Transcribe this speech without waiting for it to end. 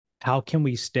how can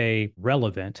we stay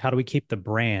relevant? How do we keep the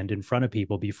brand in front of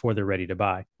people before they're ready to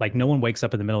buy? Like no one wakes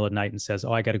up in the middle of the night and says,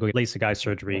 "Oh, I got to go get LASIK eye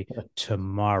surgery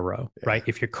tomorrow," Yeah. right?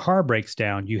 If your car breaks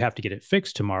down, you have to get it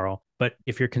fixed tomorrow. But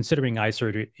if you're considering eye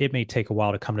surgery, it may take a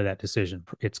while to come to that decision.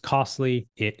 It's costly,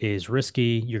 it is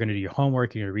risky. You're going to do your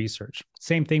homework, you're going to research.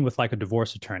 Same thing with like a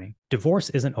divorce attorney. Divorce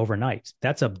isn't overnight.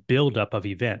 That's a buildup of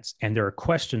events, and there are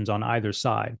questions on either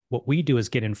side. What we do is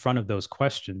get in front of those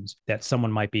questions that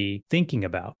someone might be thinking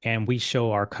about, and we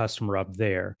show our customer up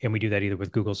there. And we do that either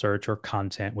with Google search or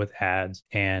content with ads,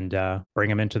 and bring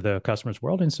them into the customer's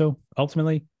world. And so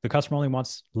ultimately, the customer only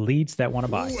wants leads that want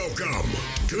to buy. Welcome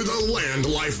to the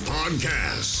LandLife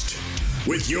Podcast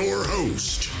with your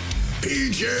host,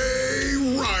 PJ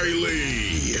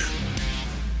Riley.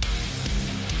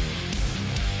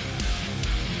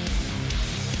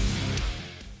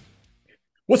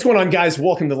 What's going on, guys?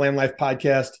 Welcome to the LandLife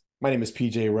Podcast. My name is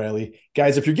PJ Riley.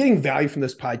 Guys, if you're getting value from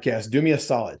this podcast, do me a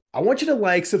solid. I want you to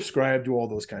like, subscribe, do all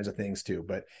those kinds of things too.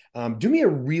 But do me a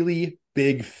really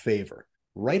big favor.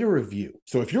 Write a review.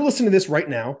 So if you're listening to this right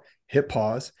now, hit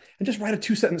pause and just write a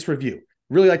 2-sentence review.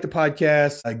 Really like the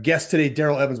podcast. A guest today,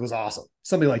 Daryl Evans, was awesome.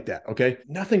 Something like that, okay?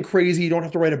 Nothing crazy. You don't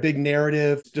have to write a big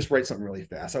narrative. Just write something really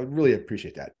fast. I would really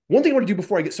appreciate that. One thing I want to do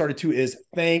before I get started too is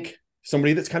thank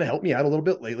somebody that's kind of helped me out a little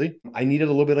bit lately. I needed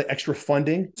a little bit of extra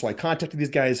funding. So I contacted these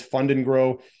guys, Fund and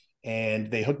Grow, and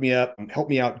they hooked me up, helped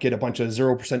me out, get a bunch of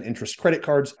 0% interest credit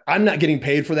cards. I'm not getting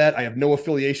paid for that. I have no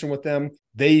affiliation with them.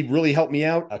 They really helped me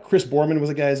out. Chris Borman was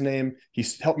a guy's name.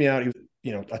 He's helped me out. He was,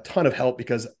 a ton of help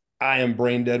because I am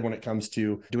brain dead when it comes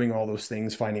to doing all those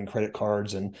things, finding credit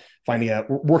cards and finding out,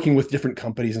 working with different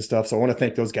companies and stuff. So I want to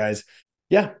thank those guys.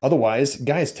 Yeah. Otherwise,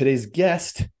 guys, today's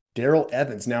guest, Daryl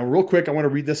Evans. Now, real quick, I want to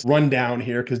read this rundown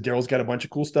here because Daryl's got a bunch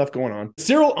of cool stuff going on.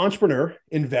 Serial entrepreneur,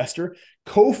 investor,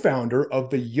 co-founder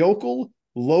of the Yokel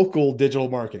Local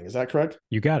Digital Marketing. Is that correct?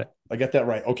 You got it. I got that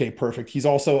right. Okay, perfect. He's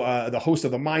also the host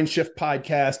of the Mindshift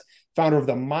podcast, founder of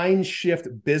the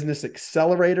Mindshift Business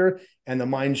Accelerator and the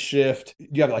Mindshift.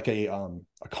 You have like a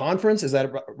conference. Is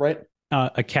that right?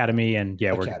 Academy, and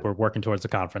yeah, Academy. we're working towards the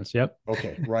conference. Yep.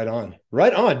 Okay, right on,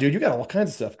 dude. You got all kinds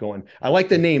of stuff going. I like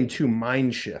the name too,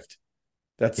 Mindshift.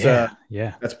 That's yeah.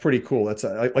 That's pretty cool. That's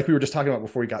like we were just talking about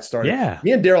before we got started. Yeah.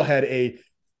 Me and Daryl had a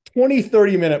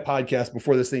 20-30 minute podcast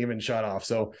before this thing even shot off.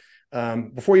 So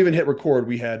before we even hit record,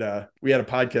 we had a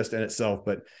podcast in itself.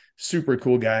 But super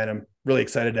cool guy, and I'm really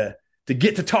excited to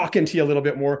get to talking to you a little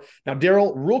bit more. Now,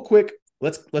 Daryl, real quick,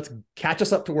 let's catch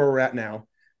us up to where we're at now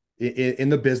in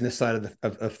the business side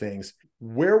of things.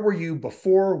 Where were you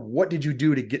before? What did you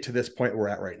do to get to this point we're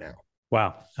at right now?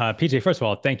 Wow. PJ, first of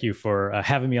all, thank you for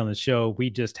having me on the show.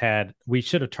 We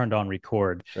should have turned on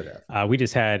record. Should have. We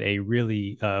just had a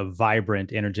really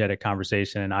vibrant, energetic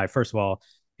conversation. And I, first of all,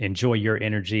 enjoy your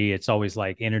energy. It's always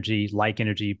like energy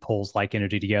pulls like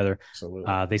energy together.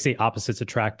 Absolutely. They say opposites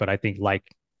attract, but I think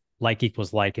like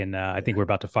equals like. And I think we're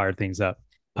about to fire things up.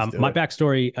 My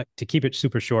backstory, to keep it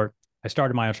super short, I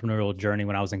started my entrepreneurial journey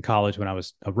when I was in college, when I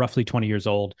was roughly 20 years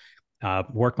old.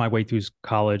 Worked my way through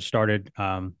college, started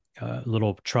a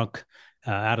little trunk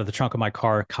out of the trunk of my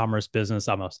car, commerce business.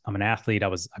 I'm an athlete.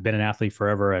 I've been an athlete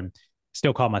forever, and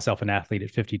still call myself an athlete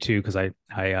at 52 because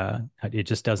it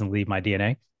just doesn't leave my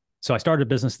DNA. So I started a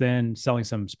business then, selling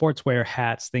some sportswear,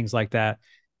 hats, things like that.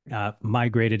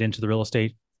 Migrated into the real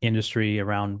estate industry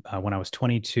around when I was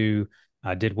 22.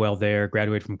 Did well there,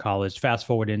 graduated from college. Fast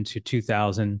forward into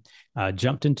 2000,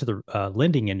 jumped into the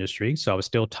lending industry. So I was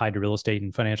still tied to real estate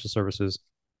and financial services,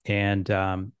 and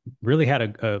really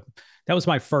had that was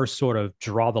my first sort of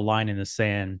draw the line in the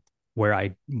sand where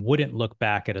I wouldn't look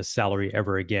back at a salary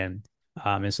ever again.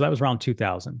 And so that was around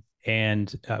 2000.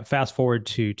 And fast forward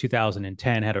to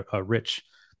 2010, had a rich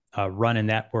run in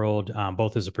that world,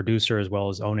 both as a producer as well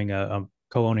as co-owning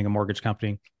a mortgage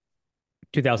company.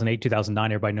 2008,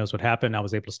 2009, everybody knows what happened. I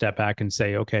was able to step back and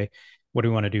say, okay, what do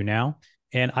we want to do now?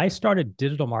 And I started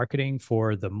digital marketing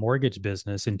for the mortgage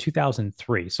business in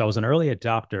 2003. So I was an early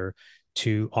adopter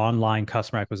to online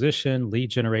customer acquisition, lead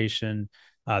generation,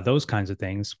 those kinds of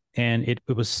things. And it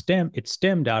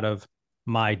stemmed out of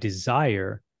my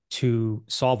desire to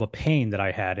solve a pain that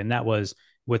I had. And that was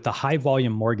with the high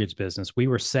volume mortgage business, we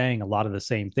were saying a lot of the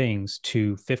same things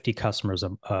to 50 customers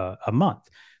a month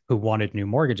who wanted new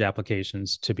mortgage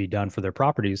applications to be done for their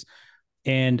properties.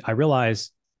 And I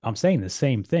realized I'm saying the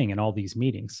same thing in all these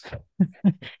meetings.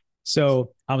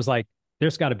 So I was like,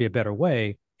 there's got to be a better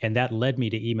way. And that led me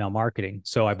to email marketing.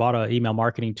 So I bought an email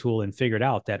marketing tool and figured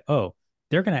out that,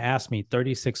 they're going to ask me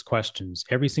 36 questions.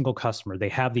 Every single customer, they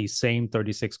have these same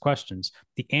 36 questions.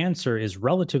 The answer is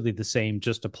relatively the same,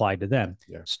 just applied to them.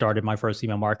 Yeah. Started my first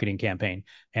email marketing campaign,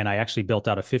 and I actually built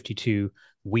out a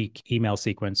 52-week email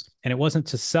sequence. And it wasn't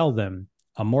to sell them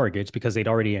a mortgage because they'd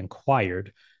already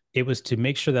inquired. It was to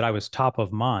make sure that I was top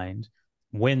of mind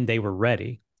when they were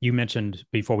ready. You mentioned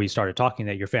before we started talking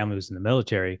that your family was in the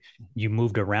military. You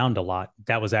moved around a lot.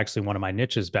 That was actually one of my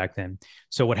niches back then.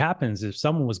 So what happens if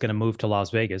someone was going to move to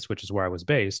Las Vegas, which is where I was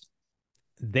based,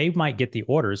 they might get the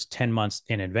orders 10 months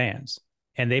in advance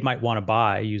and they might want to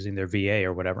buy using their VA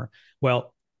or whatever.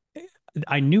 Well,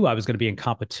 I knew I was going to be in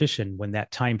competition when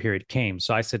that time period came.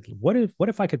 So I said, what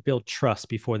if I could build trust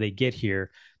before they get here,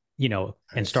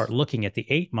 and start looking at the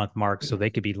 8-month mark so they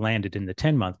could be landed in the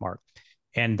 10-month mark.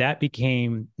 And that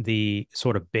became the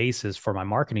sort of basis for my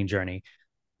marketing journey.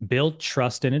 Build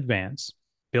trust in advance,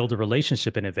 build a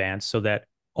relationship in advance so that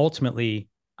ultimately,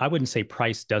 I wouldn't say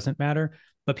price doesn't matter,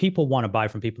 but people want to buy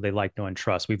from people they like, know, and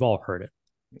trust. We've all heard it.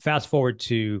 Fast forward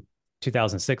to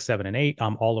 2006, 7, and 8.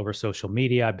 I'm all over social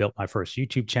media. I built my first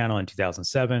YouTube channel in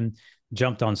 2007,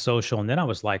 jumped on social. And then I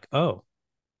was like, oh,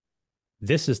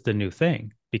 this is the new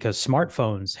thing because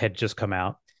smartphones had just come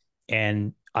out.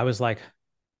 And I was like,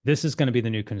 this is going to be the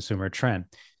new consumer trend.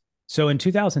 So in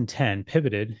 2010,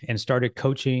 pivoted and started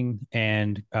coaching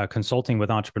and consulting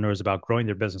with entrepreneurs about growing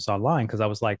their business online because I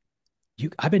was like,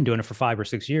 I've been doing it for 5 or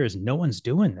 6 years. No one's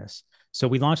doing this. So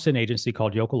we launched an agency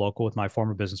called Yoka Local with my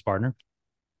former business partner,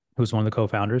 who's one of the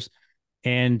co-founders.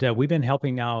 And we've been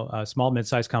helping now small,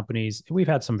 mid-sized companies. We've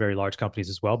had some very large companies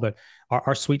as well, but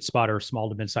our sweet spot are small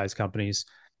to mid-sized companies.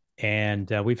 And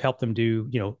we've helped them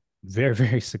do, very,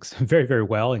 very, very, very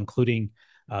well, including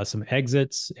some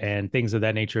exits and things of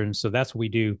that nature. And so that's what we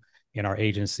do in our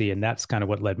agency. And that's kind of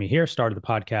what led me here. Started the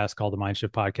podcast called the Mindshift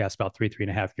Podcast about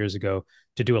 3.5 years ago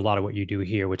to do a lot of what you do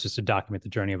here, which is to document the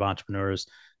journey of entrepreneurs,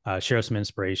 share some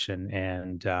inspiration,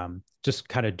 and just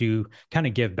kind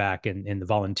of give back in the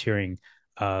volunteering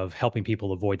of helping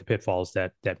people avoid the pitfalls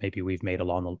that maybe we've made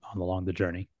along the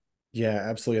journey. Yeah,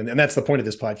 absolutely. And that's the point of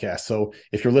this podcast. So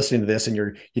if you're listening to this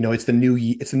and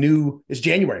it's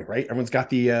January, right? Everyone's got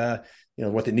the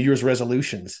the New Year's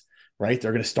resolutions, right?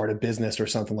 They're going to start a business or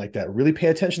something like that. Really pay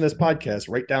attention to this podcast,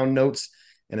 write down notes.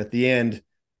 And at the end,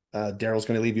 Daryl's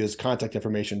going to leave you his contact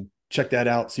information. Check that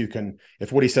out. So you can,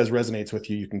 if what he says resonates with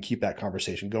you, you can keep that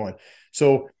conversation going.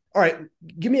 So, all right,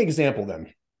 give me an example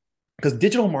then. Because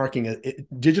digital marketing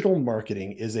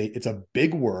it's a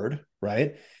big word,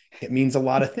 right? It means a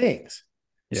lot of things.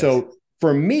 Yes. So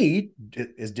for me,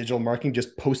 is digital marketing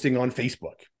just posting on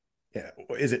Facebook? Yeah.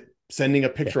 Is it sending a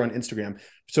picture on Instagram?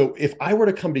 So if I were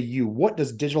to come to you, what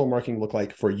does digital marketing look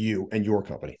like for you and your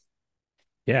company?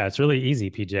 Yeah, it's really easy,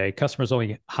 PJ. Customers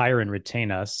only hire and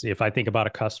retain us. If I think about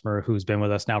a customer who's been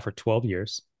with us now for 12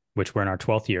 years, which we're in our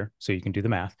 12th year, so you can do the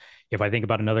math. If I think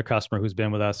about another customer who's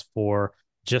been with us for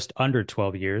just under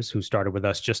 12 years, who started with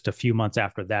us just a few months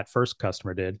after that first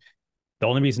customer did, the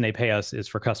only reason they pay us is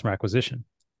for customer acquisition.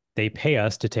 They pay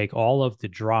us to take all of the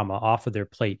drama off of their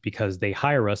plate because they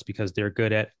hire us because they're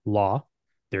good at law,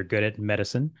 they're good at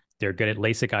medicine, they're good at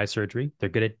LASIK eye surgery, they're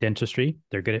good at dentistry,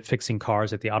 they're good at fixing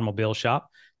cars at the automobile shop,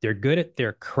 they're good at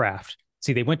their craft.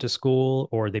 See, they went to school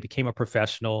or they became a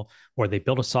professional or they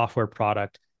built a software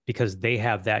product because they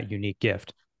have that unique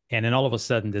gift. And then all of a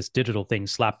sudden, this digital thing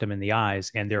slapped them in the eyes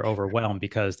and they're overwhelmed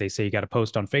because they say you got to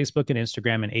post on Facebook and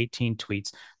Instagram and 18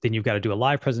 tweets. Then you've got to do a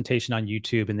live presentation on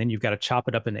YouTube. And then you've got to chop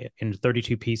it up in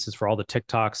 32 pieces for all the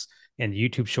TikToks and the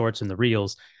YouTube shorts and the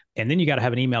reels. And then you got to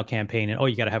have an email campaign and,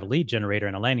 you got to have a lead generator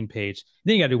and a landing page.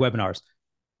 Then you got to do webinars.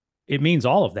 It means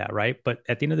all of that, right? But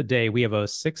at the end of the day, we have a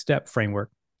 6-step framework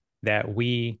that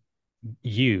we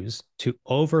use to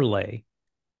overlay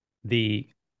the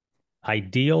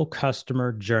ideal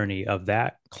customer journey of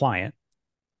that client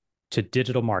to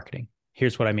digital marketing.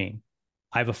 Here's what I mean.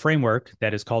 I have a framework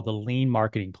that is called the lean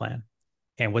marketing plan.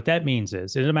 And what that means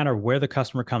is it doesn't matter where the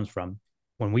customer comes from.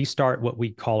 When we start what we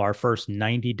call our first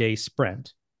 90-day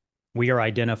sprint, we are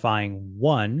identifying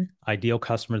one ideal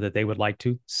customer that they would like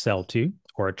to sell to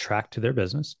or attract to their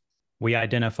business. We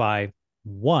identify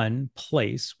one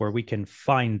place where we can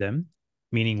find them,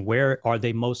 meaning where are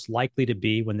they most likely to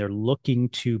be when they're looking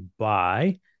to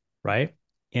buy, right?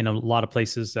 In a lot of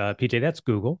places, PJ, that's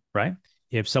Google, right?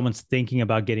 If someone's thinking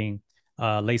about getting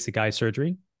LASIK eye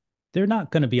surgery, they're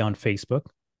not going to be on Facebook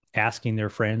asking their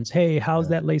friends, hey, how's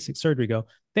that LASIK surgery go?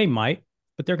 They might,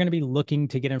 but they're going to be looking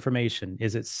to get information.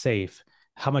 Is it safe?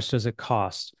 How much does it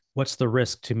cost? What's the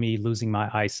risk to me losing my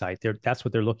eyesight? That's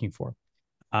what they're looking for.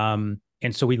 And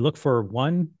so we look for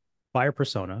one buyer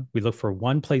persona. We look for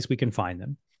one place we can find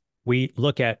them. We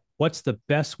look at what's the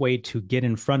best way to get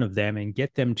in front of them and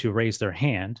get them to raise their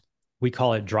hand? We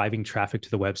call it driving traffic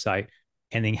to the website.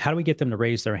 And then how do we get them to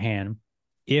raise their hand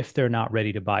if they're not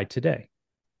ready to buy today?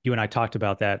 You and I talked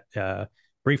about that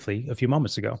briefly a few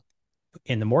moments ago.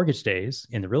 In the mortgage days,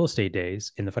 in the real estate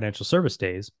days, in the financial service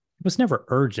days, it was never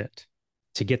urgent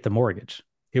to get the mortgage.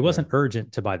 It wasn't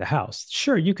urgent to buy the house.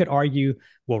 Sure, you could argue,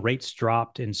 well, rates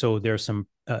dropped, and so there's some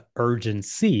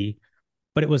urgency,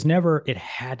 but it was never, it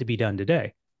had to be done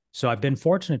today. So I've been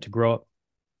fortunate to grow up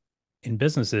in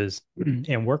businesses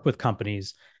and work with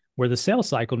companies where the sales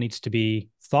cycle needs to be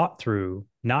thought through,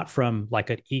 not from like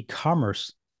an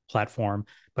e-commerce platform,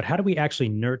 but how do we actually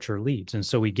nurture leads? And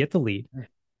so we get the lead,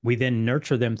 we then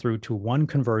nurture them through to one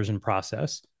conversion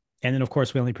process. And then, of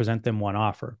course, we only present them one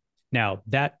offer. Now,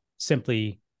 that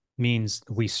simply means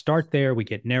we start there, we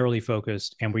get narrowly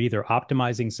focused, and we're either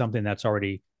optimizing something that's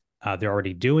already they're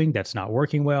already doing that's not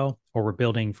working well, or we're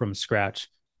building from scratch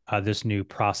this new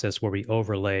process where we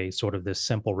overlay sort of this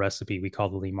simple recipe we call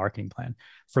the lead marketing plan.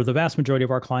 For the vast majority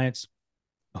of our clients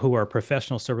who are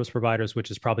professional service providers,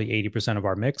 which is probably 80% of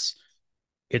our mix,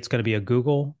 it's going to be a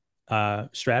Google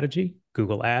strategy,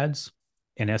 Google Ads,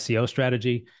 and SEO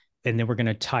strategy. And then we're going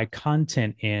to tie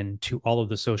content into all of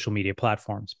the social media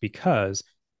platforms, because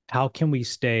how can we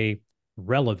stay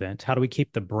relevant? How do we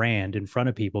keep the brand in front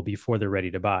of people before they're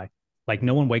ready to buy? Like,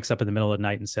 no one wakes up in the middle of the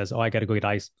night and says, oh, I got to go get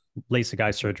LASIK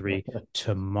eye surgery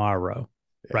tomorrow,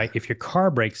 right? If your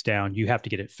car breaks down, you have to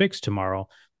get it fixed tomorrow.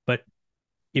 But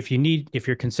if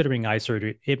you're considering eye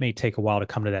surgery, it may take a while to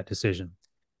come to that decision.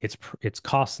 It's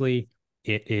costly.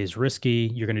 It is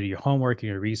risky. You're going to do your homework,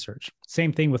 you're going to research.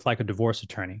 Same thing with like a divorce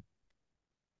attorney.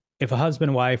 If a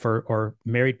husband, wife, or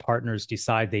married partners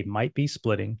decide they might be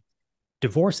splitting,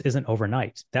 divorce isn't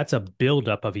overnight. That's a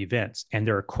buildup of events, and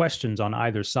there are questions on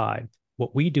either side.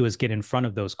 What we do is get in front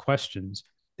of those questions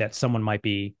that someone might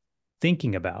be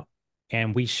thinking about,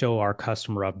 and we show our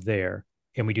customer up there.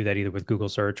 And we do that either with Google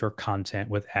search or content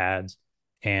with ads,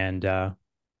 and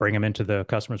bring them into the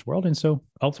customer's world. And so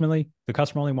ultimately, the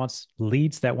customer only wants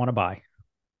leads that want to buy.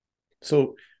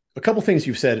 So a couple things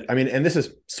you've said, I mean, and this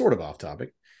is sort of off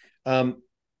topic.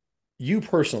 You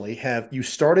personally you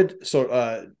started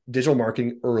digital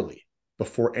marketing early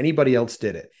before anybody else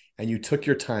did it. And you took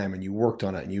your time and you worked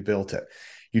on it and you built it.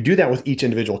 You do that with each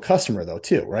individual customer though,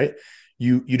 too, right?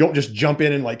 You don't just jump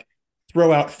in and like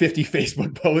throw out 50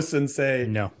 Facebook posts and say,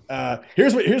 no,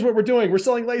 here's what we're doing. We're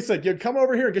selling LASIK. You come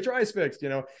over here and get your eyes fixed.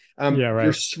 Yeah, right.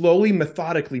 You're slowly,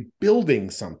 methodically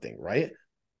building something, right?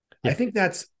 Yeah. I think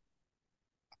that's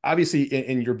obviously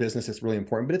in your business, it's really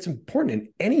important, but it's important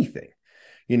in anything,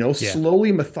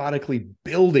 slowly, methodically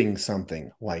building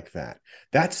something like that.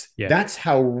 That's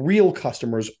how real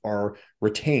customers are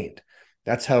retained.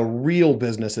 That's how real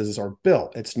businesses are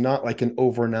built. It's not like an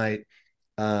overnight,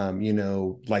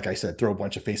 like I said, throw a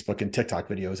bunch of Facebook and TikTok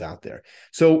videos out there.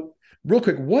 So real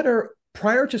quick,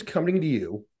 prior to coming to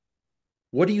you,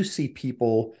 what do you see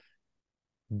people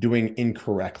doing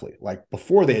incorrectly? Like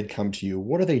before they had come to you,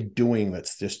 what are they doing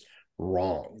that's just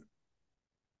wrong?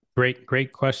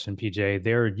 Great question, PJ.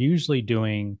 They're usually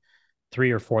doing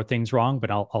 3 or 4 things wrong,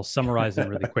 but I'll summarize them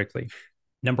really quickly.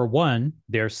 Number one,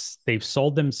 they've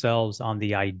sold themselves on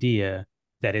the idea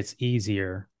that it's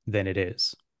easier than it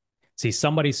is. See,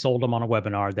 somebody sold them on a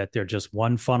webinar that they're just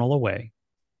one funnel away.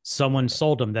 Someone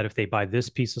sold them that if they buy this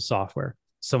piece of software,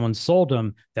 someone sold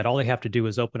them that all they have to do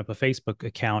is open up a Facebook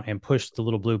account and push the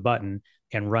little blue button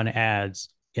and run ads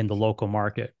in the local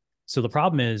market. So the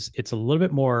problem is it's a little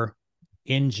bit more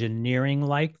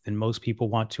engineering-like than most people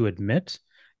want to admit.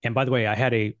 And by the way, I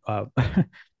had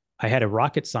a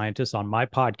rocket scientist on my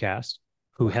podcast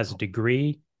who has a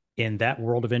degree in that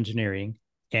world of engineering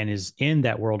and is in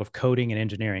that world of coding and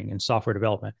engineering and software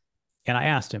development. And I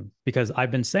asked him, because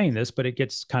I've been saying this, but it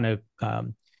gets kind of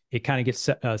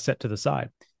set to the side.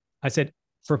 I said,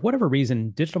 for whatever reason,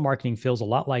 digital marketing feels a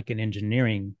lot like an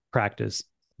engineering practice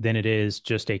than it is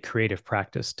just a creative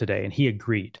practice today. And he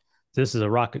agreed. This is a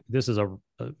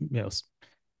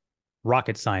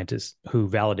rocket scientist who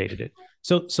validated it.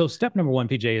 So step number one,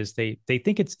 PJ, is they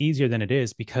think it's easier than it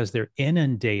is because they're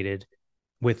inundated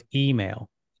with email.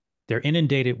 They're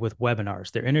inundated with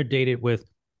webinars. They're inundated with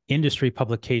industry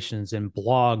publications and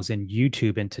blogs and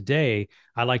YouTube. And today,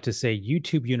 I like to say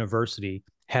YouTube University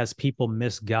has people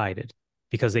misguided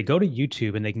because they go to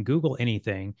YouTube and they can Google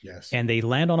anything, and they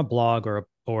land on a blog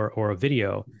or a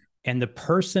video, and the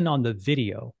person on the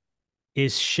video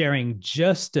is sharing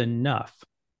just enough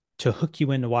to hook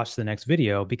you in to watch the next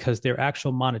video because their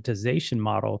actual monetization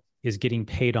model is getting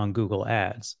paid on Google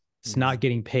Ads. It's not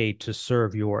getting paid to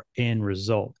serve your end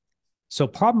result. So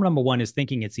problem number one is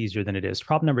thinking it's easier than it is.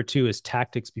 Problem number two is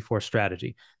tactics before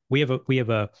strategy. We have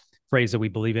a phrase that we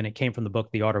believe in. It came from the book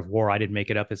The Art of War. I didn't make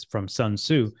it up. It's from Sun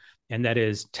Tzu, and that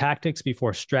is tactics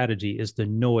before strategy is the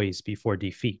noise before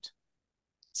defeat.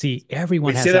 See,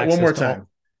 everyone Wait, say has that one access more to time.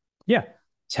 yeah.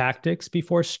 Tactics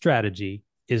before strategy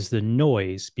is the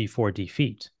noise before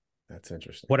defeat. That's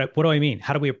interesting. What do I mean?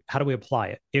 How do we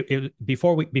apply it?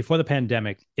 Before the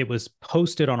pandemic, it was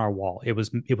posted on our wall. It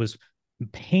was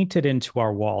painted into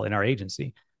our wall in our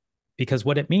agency, because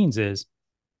what it means is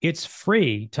it's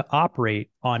free to operate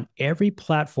on every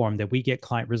platform that we get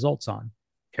client results on.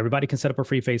 Everybody can set up a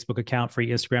free Facebook account, free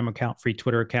Instagram account, free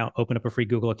Twitter account, open up a free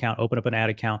Google account, open up an ad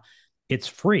account. It's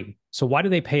free. So why do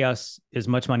they pay us as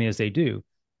much money as they do?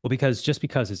 Well, because just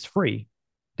because it's free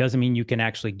doesn't mean you can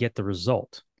actually get the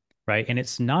result, right? And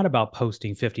it's not about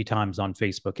posting 50 times on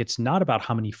Facebook. It's not about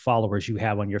how many followers you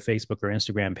have on your Facebook or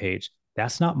Instagram page.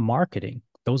 That's not marketing.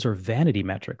 Those are vanity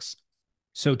metrics.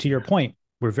 So to your point,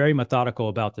 we're very methodical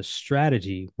about the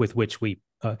strategy with which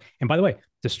and by the way,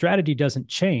 the strategy doesn't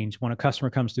change when a customer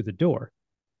comes through the door.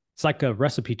 It's like a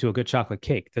recipe to a good chocolate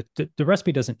cake. The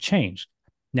recipe doesn't change.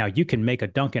 Now, you can make a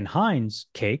Duncan Hines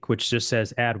cake, which just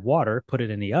says add water, put it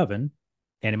in the oven,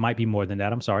 and it might be more than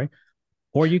that. I'm sorry.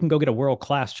 Or you can go get a world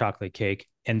class chocolate cake,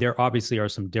 and there obviously are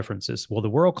some differences. Well, the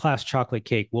world class chocolate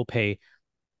cake will pay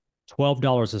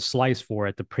 $12 a slice for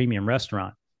at the premium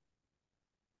restaurant,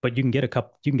 but you can get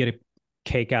a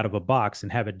cake out of a box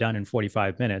and have it done in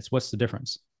 45 minutes. What's the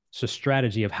difference? It's a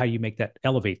strategy of how you make that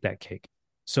elevate that cake.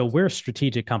 So we're a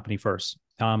strategic company first.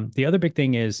 The other big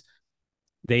thing is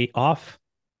they off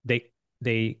they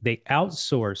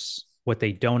outsource what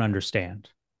they don't understand.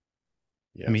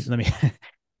 Yes. Let me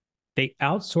they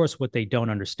outsource what they don't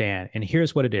understand. And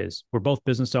here's what it is. We're both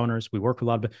business owners. We work with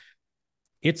a lot of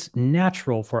it's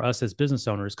natural for us as business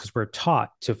owners because we're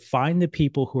taught to find the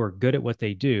people who are good at what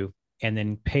they do and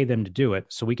then pay them to do it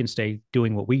so we can stay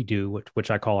doing what we do,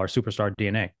 which I call our superstar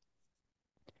DNA.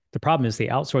 The problem is they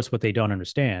outsource what they don't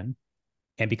understand.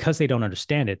 And because they don't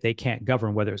understand it, they can't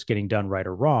govern whether it's getting done right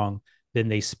or wrong. Then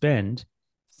they spend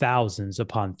thousands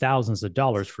upon thousands of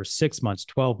dollars for 6 months,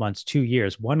 12 months, 2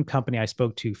 years. One company I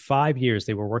spoke to, 5 years,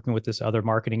 they were working with this other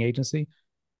marketing agency.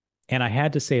 And I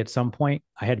had to say at some point,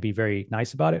 I had to be very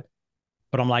nice about it.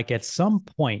 But I'm like, at some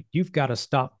point, you've got to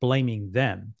stop blaming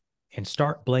them and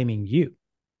start blaming you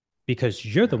because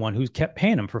you're the one who's kept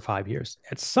paying them for 5 years.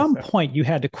 At some point, you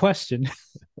had to question,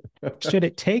 should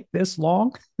it take this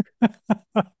long?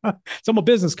 So I'm a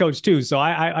business coach too. So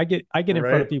I get in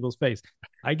front of people's face.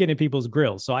 I get in people's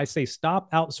grills. So I say,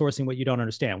 stop outsourcing what you don't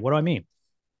understand. What do I mean?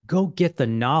 Go get the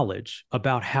knowledge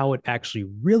about how it actually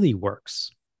really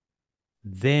works.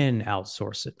 Then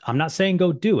outsource it. I'm not saying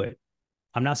go do it.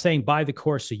 I'm not saying buy the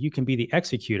course so you can be the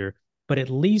executor, but at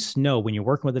least know when you're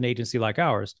working with an agency like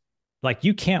ours, like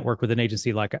you can't work with an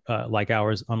agency like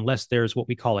ours unless there's what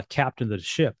we call a captain of the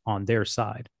ship on their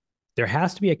side. There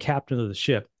has to be a captain of the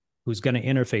ship who's going to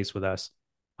interface with us.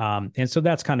 And so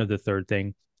that's kind of the third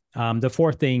thing. The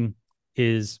fourth thing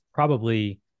is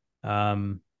probably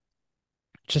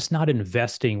just not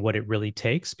investing what it really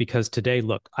takes. Because today,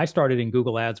 look, I started in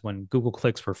Google Ads when Google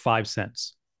clicks were 5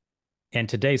 cents. And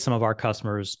today, some of our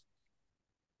customers,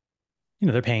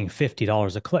 they're paying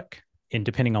 $50 a click, and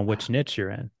depending on which niche you're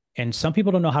in. And some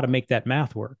people don't know how to make that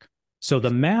math work. So the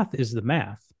math is the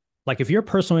math. Like if you're a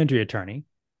personal injury attorney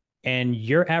and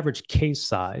your average case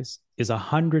size is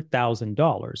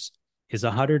 $100,000, is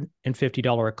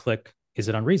 $150 a click, is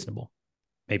it unreasonable?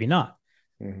 Maybe not.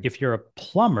 Mm-hmm. If you're a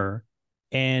plumber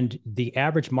and the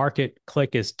average market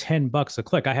click is $10 a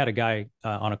click. I had a guy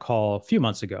on a call a few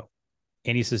months ago,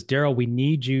 and he says, Daryl, we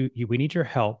need your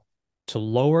help to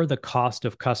lower the cost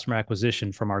of customer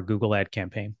acquisition from our Google ad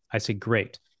campaign. I said,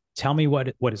 great. Tell me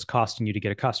what it's costing you to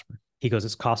get a customer. He goes,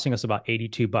 it's costing us about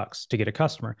 $82 to get a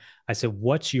customer. I said,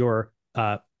 what's your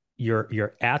at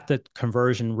the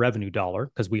conversion revenue dollar?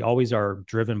 Because we always are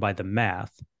driven by the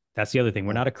math. That's the other thing.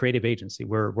 We're not a creative agency.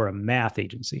 We're a math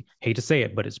agency. Hate to say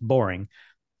it, but it's boring.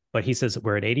 But he says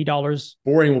we're at $80.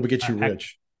 Boring will get you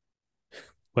rich.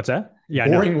 What's that? Yeah,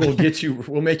 boring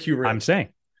will make you rich. I'm saying.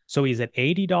 So he's at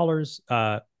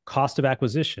 $80 cost of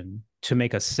acquisition to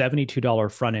make a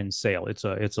 $72 front end sale. It's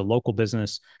a local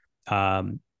business.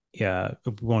 Yeah,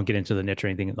 we won't get into the niche or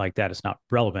anything like that. It's not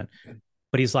relevant.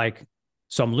 But he's like,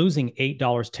 so I'm losing $8,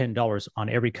 $10 on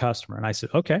every customer. And I said,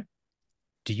 okay.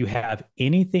 Do you have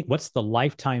anything? What's the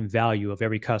lifetime value of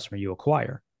every customer you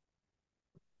acquire?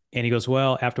 And he goes,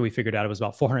 well, after we figured out it was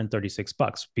about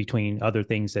 $436 between other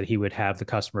things that he would have the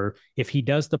customer, if he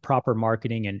does the proper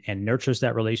marketing and nurtures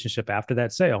that relationship after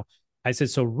that sale. I said,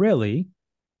 so really,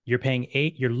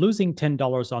 you're losing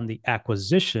 $10 on the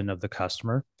acquisition of the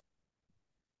customer,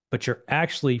 but you're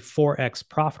actually 4x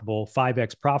profitable,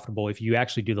 5x profitable if you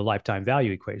actually do the lifetime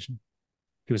value equation.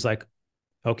 He was like,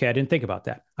 okay, I didn't think about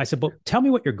that. I said, but tell me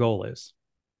what your goal is.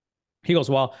 He goes,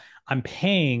 well, I'm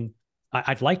paying,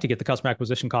 I'd like to get the customer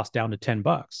acquisition cost down to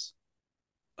 $10.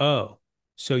 Oh,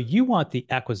 so you want the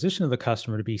acquisition of the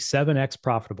customer to be 7x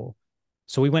profitable.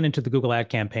 So we went into the Google ad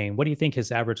campaign. What do you think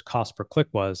his average cost per click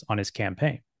was on his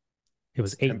campaign? It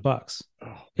was $8. Oh,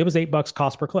 it was $8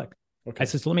 cost per click. okay. I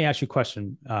said, so let me ask you a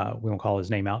question. We won't call his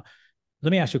name out.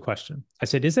 Let me ask you a question. I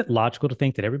said, is it logical to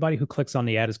think that everybody who clicks on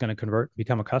the ad is going to convert,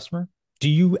 become a customer? Do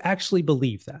you actually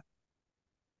believe that?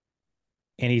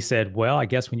 And he said, well, I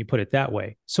guess when you put it that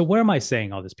way. So where am I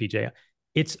saying all this, PJ?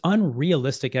 It's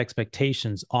unrealistic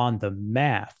expectations on the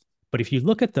math. But if you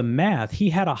look at the math, he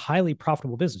had a highly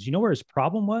profitable business. You know where his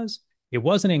problem was? It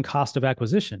wasn't in cost of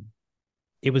acquisition.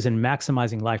 It was in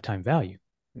maximizing lifetime value.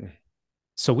 Mm.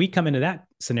 So we come into that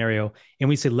scenario and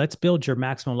we say, let's build your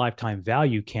maximum lifetime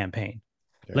value campaign.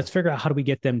 Yeah. Let's figure out how do we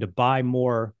get them to buy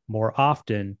more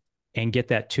often and get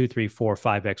that 2, 3, 4,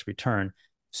 5x return.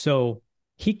 So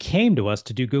he came to us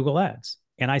to do Google ads.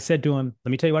 And I said to him,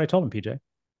 let me tell you what I told him, PJ.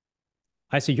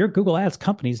 I said, your Google ads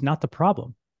company is not the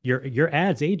problem. Your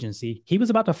ads agency, he was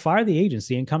about to fire the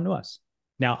agency and come to us.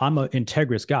 Now, I'm an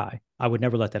integrous guy. I would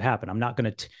never let that happen. I'm not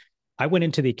going to, I went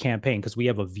into the campaign because we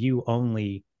have a view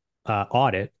only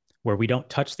audit where we don't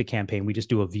touch the campaign. We just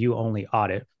do a view only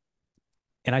audit.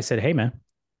 And I said, hey, man,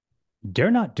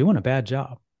 they're not doing a bad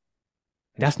job.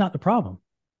 That's not the problem.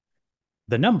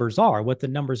 The numbers are what the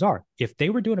numbers are. If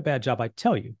they were doing a bad job, I'd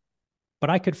tell you.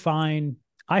 But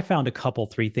I found a couple,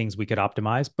 3 things we could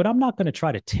optimize, but I'm not going to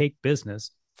try to take business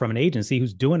from an agency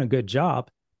who's doing a good job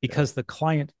because the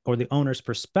client or the owner's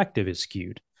perspective is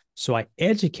skewed. So I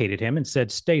educated him and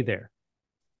said, stay there.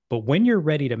 But when you're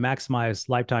ready to maximize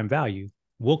lifetime value,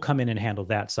 we'll come in and handle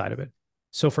that side of it.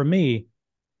 So for me,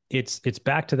 it's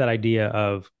back to that idea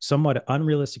of somewhat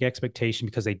unrealistic expectation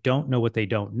because they don't know what they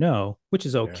don't know, which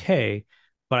is okay. Yeah.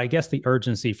 But I guess the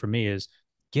urgency for me is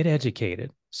get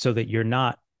educated so that you're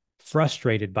not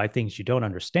frustrated by things you don't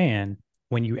understand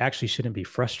when you actually shouldn't be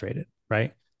frustrated,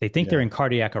 right? They think they're in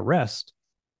cardiac arrest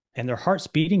and their heart's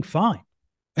beating fine.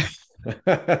 Going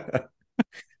to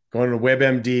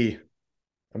WebMD.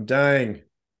 I'm dying.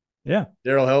 Yeah.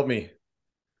 Daryl, help me.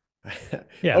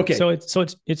 Yeah. Okay. So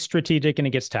it's strategic and it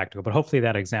gets tactical, but hopefully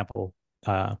that example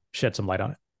shed some light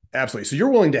on it. Absolutely. So you're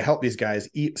willing to help these guys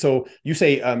eat. So you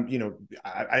say,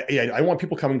 I want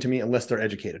people coming to me unless they're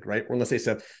educated, right? Or unless they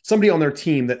have somebody on their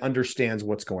team that understands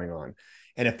what's going on.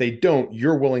 And if they don't,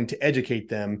 you're willing to educate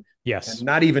them. Yes. And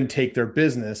not even take their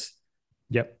business.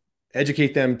 Yep.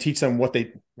 Educate them, teach them what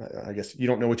they, I guess you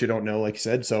don't know what you don't know, like you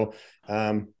said. So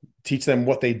teach them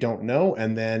what they don't know.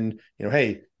 And then,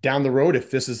 hey, down the road,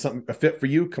 if this is something a fit for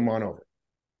you, come on over.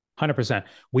 100%.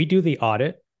 We do the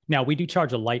audit. Now, we do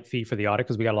charge a light fee for the audit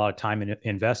because we got a lot of time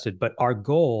invested, but our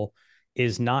goal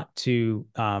is not to,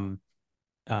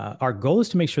 our goal is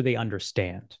to make sure they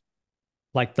understand.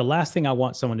 Like the last thing I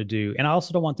want someone to do, and I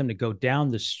also don't want them to go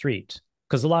down the street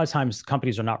because a lot of times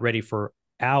companies are not ready for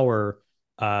our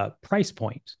price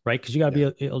point, right? Because you got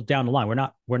to be down the line. We're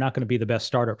not going to be the best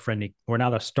startup friendly. We're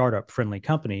not a startup friendly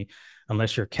company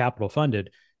unless you're capital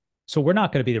funded. So we're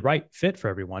not going to be the right fit for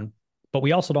everyone. But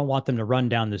we also don't want them to run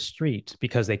down the street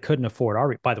because they couldn't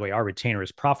afford by the way, our retainer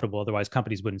is profitable. Otherwise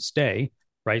companies wouldn't stay,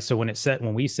 right? So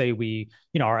when we say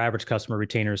our average customer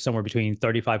retainer is somewhere between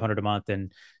 $3,500 a month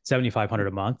and $7,500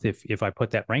 a month, if I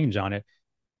put that range on it,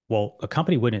 well, a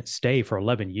company wouldn't stay for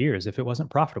 11 years if it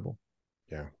wasn't profitable.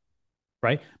 Yeah.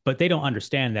 Right. But they don't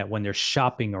understand that when they're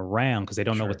shopping around because they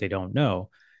don't know what they don't know.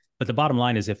 But the bottom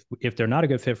line is if they're not a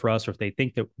good fit for us or if they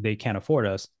think that they can't afford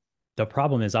us, the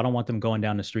problem is I don't want them going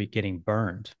down the street getting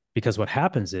burned because what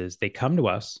happens is they come to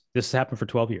us. This has happened for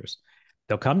 12 years.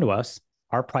 They'll come to us.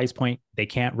 Our price point, they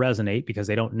can't resonate because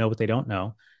they don't know what they don't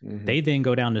know. Mm-hmm. They then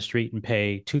go down the street and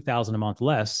pay $2,000 a month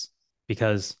less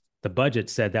because the budget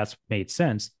said that's made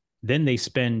sense. Then they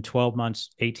spend 12 months,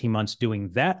 18 months doing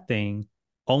that thing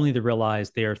only to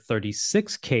realize they're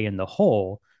 $36K in the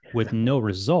hole with no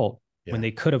result when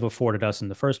they could have afforded us in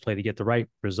the first place to get the right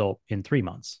result in 3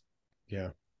 months. Yeah.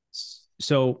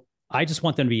 So I just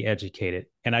want them to be educated.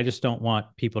 And I just don't want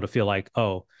people to feel like,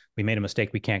 oh, we made a mistake.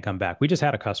 We can't come back. We just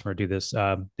had a customer do this.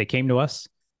 They came to us.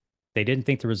 They didn't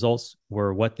think the results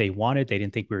were what they wanted. They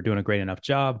didn't think we were doing a great enough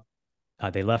job.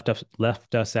 They left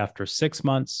us after 6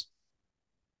 months.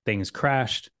 Things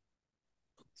crashed.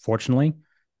 Fortunately,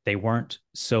 they weren't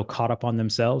so caught up on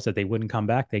themselves that they wouldn't come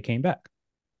back. They came back.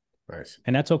 Nice.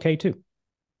 And that's okay too.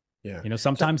 Yeah.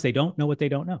 Sometimes they don't know what they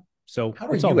don't know. So How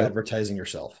are it's all you good. advertising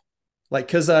yourself? Like,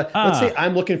 because let's say Ah,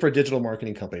 I'm looking for a digital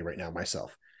marketing company right now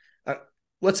myself. Uh,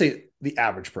 let's say the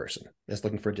average person is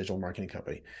looking for a digital marketing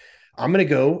company. I'm going to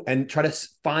go and try to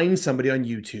find somebody on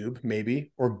YouTube,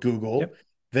 maybe, or Google yep,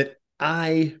 that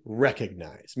I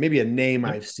recognize, maybe a name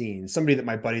yep. I've seen, somebody that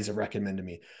my buddies have recommended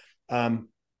me. Um,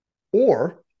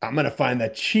 or I'm going to find the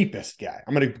cheapest guy.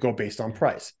 I'm going to go based on Yeah.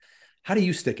 price. How do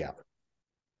you stick out?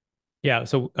 Yeah,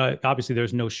 so obviously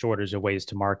there's no shortage of ways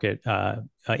to market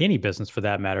any business for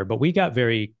that matter, but we got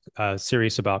very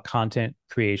serious about content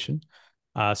creation.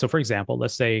 So, for example,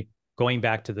 let's say going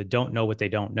back to the don't know what they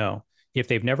don't know. If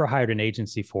they've never hired an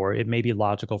agency for, it may be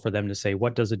logical for them to say,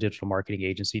 what does a digital marketing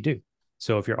agency do?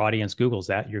 So, if your audience Googles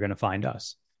that, you're going to find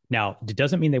us. Now, it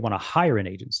doesn't mean they want to hire an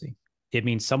agency. It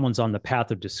means someone's on the path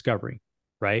of discovery,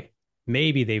 right?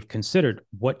 Maybe they've considered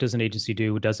what does an agency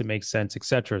do, does it make sense, et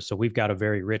cetera. So we've got a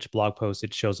very rich blog post.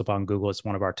 It shows up on Google. It's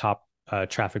one of our top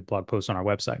traffic blog posts on our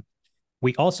website.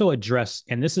 We also address,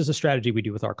 and this is a strategy we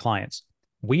do with our clients,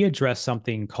 we address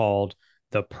something called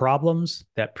the problems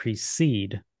that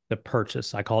precede the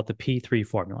purchase. I call it the P3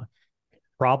 formula.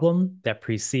 Problem that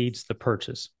precedes the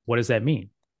purchase. What does that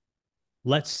mean?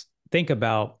 Let's think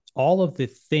about all of the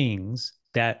things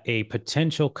that a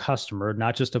potential customer,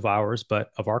 not just of ours,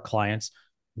 but of our clients,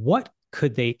 what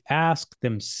could they ask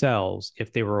themselves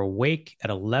if they were awake at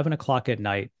 11 o'clock at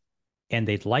night and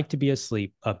they'd like to be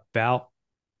asleep about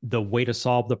the way to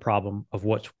solve the problem of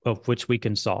which we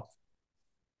can solve?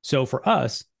 So for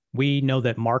us, we know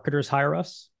that marketers hire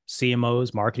us,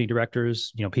 CMOs, marketing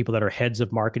directors, people that are heads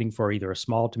of marketing for either a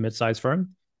small to mid-sized firm.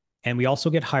 And we also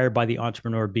get hired by the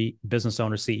entrepreneur, business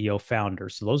owner, CEO, founder.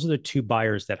 So those are the two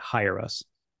buyers that hire us.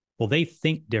 Well, they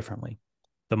think differently.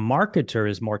 The marketer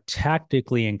is more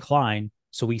tactically inclined.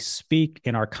 So we speak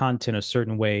in our content a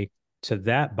certain way to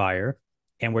that buyer.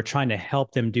 And we're trying to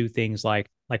help them do things like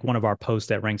one of our posts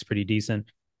that ranks pretty decent.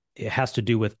 It has to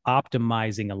do with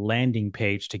optimizing a landing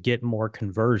page to get more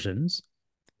conversions.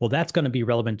 Well, that's going to be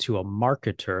relevant to a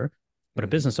marketer, but a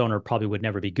Mm-hmm. business owner probably would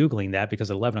never be Googling that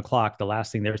because at 11 o'clock, the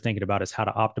last thing they're thinking about is how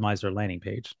to optimize their landing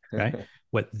page, right?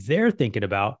 What they're thinking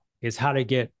about is how to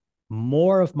get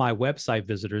more of my website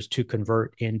visitors to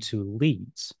convert into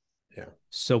leads. Yeah.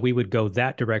 So we would go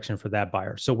that direction for that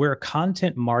buyer. So we're a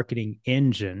content marketing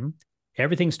engine.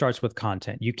 Everything starts with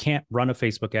content. You can't run a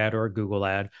Facebook ad or a Google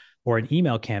ad or an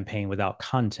email campaign without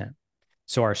content.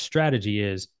 So our strategy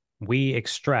is we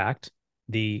extract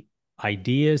the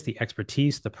ideas, the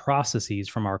expertise, the processes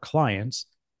from our clients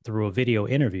through a video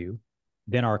interview.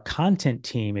 Then our content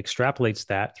team extrapolates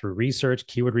that through research,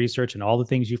 keyword research, and all the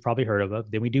things you've probably heard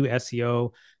of. Then we do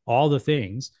SEO, all the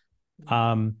things.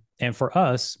 And for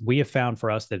us, we have found for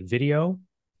us that video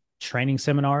training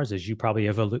seminars, as you probably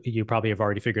have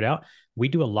already figured out, we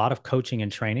do a lot of coaching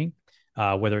and training.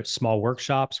 Whether it's small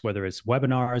workshops, whether it's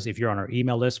webinars, if you're on our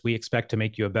email list, we expect to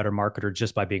make you a better marketer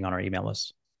just by being on our email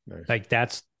list. Nice. Like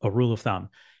that's a rule of thumb.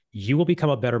 You will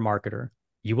become a better marketer.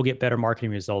 You will get better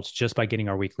marketing results just by getting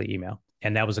our weekly email.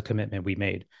 And that was a commitment we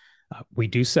made. We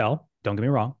do sell. Don't get me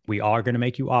wrong. We are going to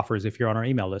make you offers if you're on our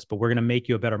email list, but we're going to make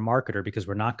you a better marketer because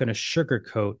we're not going to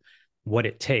sugarcoat what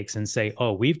it takes and say,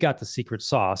 oh, we've got the secret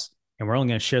sauce and we're only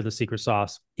going to share the secret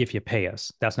sauce if you pay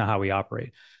us. That's not how we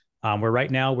operate.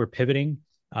 We're pivoting.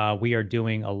 We are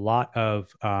doing a lot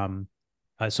of,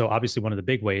 so obviously one of the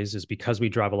big ways is because we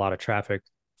drive a lot of traffic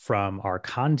from our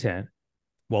content.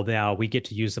 Well, now we get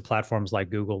to use the platforms like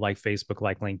Google, like Facebook,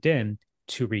 like LinkedIn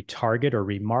to retarget or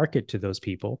remarket to those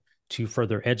people to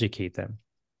further educate them.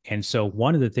 And so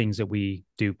one of the things that we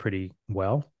do pretty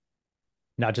well,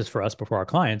 not just for us, but for our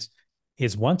clients,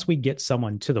 is once we get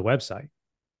someone to the website,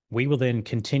 we will then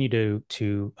continue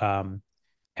to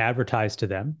advertise to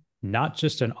them, not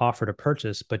just an offer to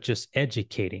purchase, but just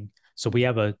educating. So we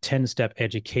have a 10-step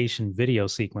education video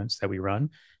sequence that we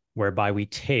run whereby we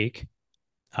take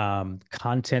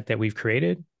content that we've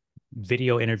created,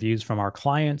 video interviews from our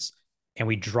clients, and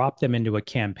we drop them into a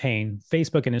campaign.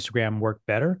 Facebook and Instagram work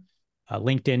better.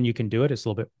 LinkedIn, you can do it. It's a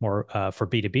little bit more for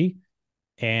B2B.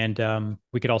 And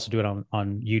we could also do it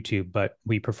on YouTube, but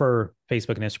we prefer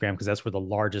Facebook and Instagram because that's where the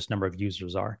largest number of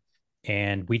users are.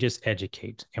 And we just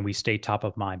educate and we stay top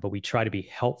of mind, but we try to be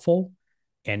helpful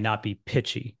and not be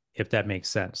pitchy, if that makes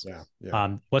sense. Yeah.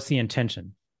 Yeah. What's the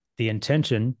intention? The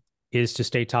intention is to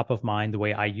stay top of mind the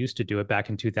way I used to do it back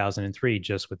in 2003,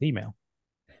 just with email.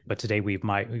 But today we've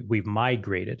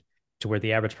migrated to where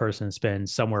the average person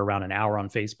spends somewhere around an hour on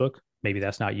Facebook. Maybe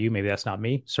that's not you. Maybe that's not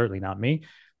me. Certainly not me.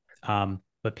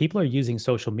 But people are using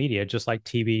social media just like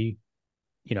TV,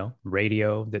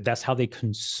 radio. That's how they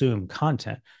consume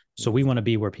content. So we want to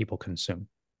be where people consume.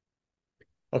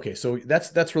 Okay, so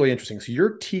that's really interesting. So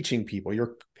you're teaching people,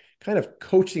 you're kind of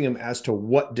coaching them as to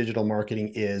what digital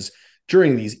marketing is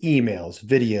during these emails,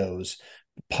 videos,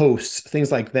 posts,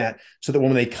 things like that, so that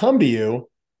when they come to you,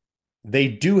 they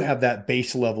do have that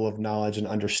base level of knowledge and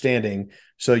understanding,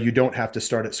 so you don't have to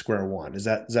start at square one. Does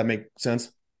that make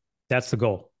sense? That's the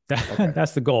goal. Okay.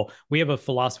 That's the goal. We have a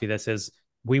philosophy that says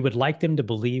we would like them to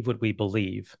believe what we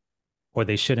believe, or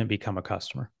they shouldn't become a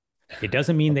customer. It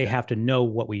doesn't mean they Okay. have to know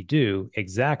what we do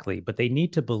exactly, but they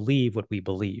need to believe what we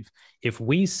believe. If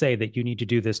we say that you need to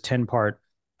do this 10-part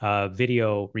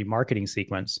video remarketing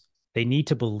sequence, they need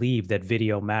to believe that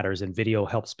video matters and video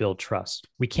helps build trust.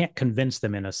 We can't convince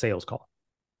them in a sales call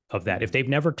of that. If Mhm. they've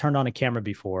never turned on a camera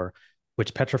before,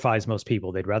 which petrifies most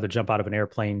people, they'd rather jump out of an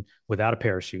airplane without a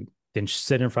parachute than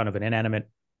sit in front of an inanimate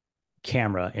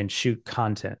camera and shoot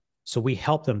content. So we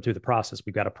help them through the process.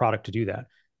 We've got a product to do that.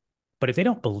 But if they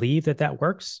don't believe that that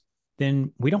works,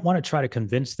 then we don't want to try to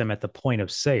convince them at the point of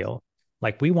sale.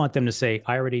 Like we want them to say,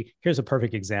 I already, here's a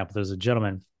perfect example. There's a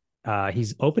gentleman,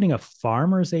 he's opening a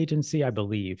farmer's agency, I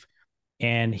believe,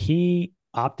 and he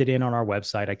opted in on our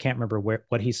website. I can't remember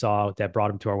what he saw that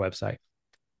brought him to our website.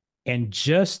 And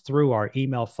just through our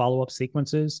email follow up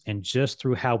sequences and just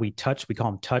through how we touch, we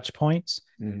call them touch points,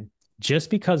 Mhm.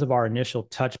 just because of our initial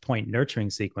touch point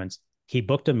nurturing sequence, he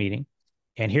booked a meeting.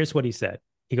 And here's what he said.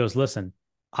 He goes, listen,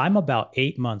 I'm about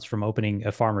 8 months from opening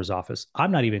a farmer's office.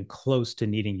 I'm not even close to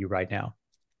needing you right now.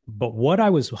 But what I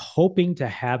was hoping to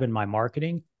have in my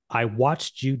marketing, I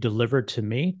watched you deliver to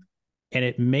me. And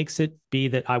it makes it be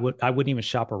that I wouldn't even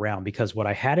shop around because what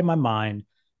I had in my mind,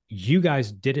 you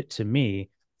guys did it to me.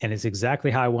 And it's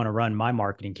exactly how I want to run my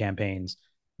marketing campaigns.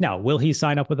 Now, will he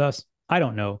sign up with us? I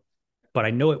don't know, but I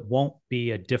know it won't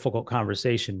be a difficult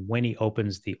conversation when he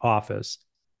opens the office.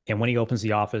 And when he opens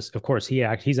the office, of course,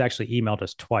 he's actually emailed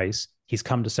us twice. He's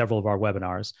come to several of our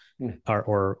webinars Mhm.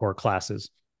 or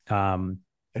classes. Um,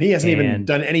 And he hasn't even and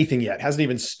done anything yet, hasn't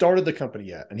even started the company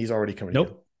yet, and he's already coming to you.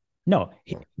 nope, no,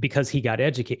 because he got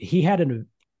educated. He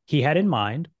had in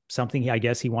mind something I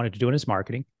guess he wanted to do in his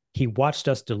marketing. He watched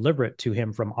us deliver it to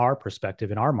him from our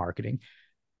perspective in our marketing,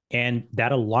 and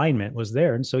that alignment was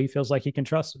there, and so he feels like he can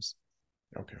trust us.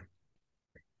 Okay.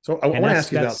 So I And want to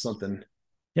ask you about something.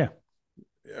 yeah.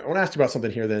 I want to ask you about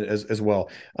something here then as well.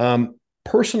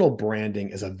 Personal branding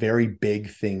is a very big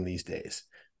thing these days,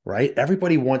 right?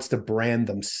 Everybody wants to brand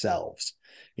themselves.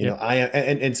 You know, Yep.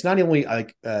 and it's not only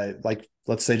like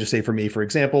let's say, just say for me, for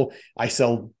example, I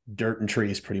sell dirt and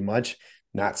trees pretty much,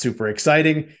 not super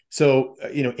exciting. So,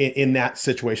 you know, in that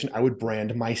situation, I would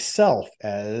brand myself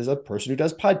as a person who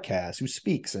does podcasts, who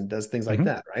speaks and does things like Mm-hmm.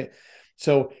 that, right?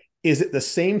 So, is it the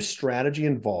same strategy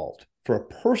involved for a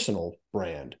personal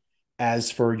brand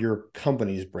as for your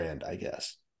company's brand, I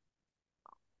guess?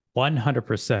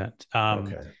 100%.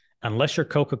 Okay. Unless you're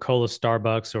Coca-Cola,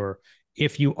 Starbucks, or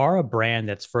if you are a brand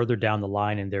that's further down the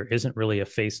line and there isn't really a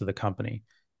face of the company,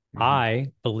 Mhm.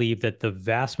 I believe that the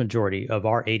vast majority of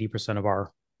our 80% of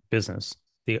our business,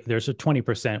 there's a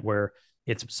 20% where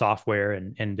it's software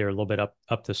and they're a little bit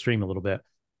up the stream a little bit.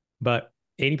 But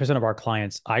 80% of our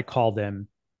clients, I call them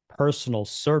personal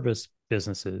service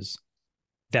businesses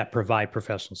that provide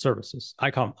professional services.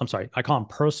 I call them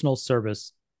personal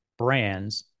service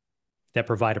brands that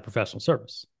provide a professional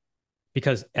service.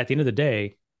 Because at the end of the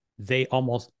day, they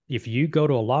almost, if you go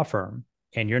to a law firm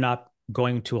and you're not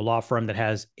going to a law firm that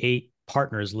has 8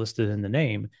 partners listed in the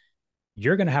name,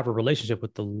 you're going to have a relationship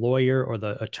with the lawyer or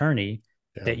the attorney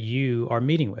Yeah. that you are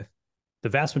meeting with. The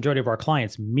vast majority of our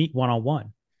clients meet one on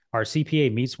one. Our CPA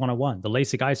meets one on one. The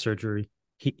LASIK eye surgery,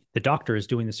 the doctor is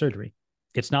doing the surgery.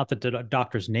 It's not that the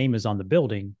doctor's name is on the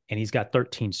building and he's got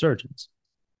 13 surgeons.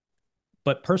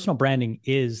 But personal branding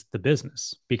is the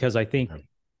business because I think, Okay.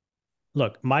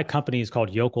 look, my company is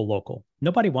called Yokel Local.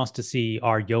 Nobody wants to see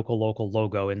our Yokel Local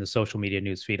logo in the social media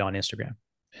newsfeed on Instagram.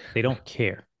 They don't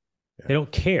care. Yeah. They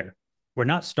don't care. We're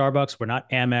not Starbucks. We're not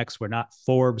Amex. We're not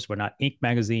Forbes. We're not Inc.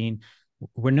 magazine.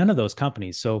 We're none of those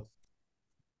companies. So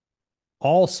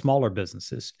all smaller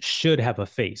businesses should have a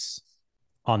face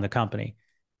on the company.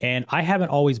 And I haven't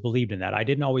always believed in that. I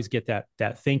didn't always get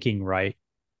that thinking right.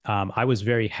 I was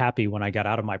very happy when I got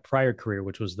out of my prior career,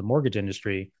 which was the mortgage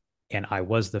industry, and I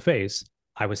was the face.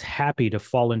 I was happy to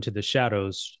fall into the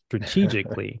shadows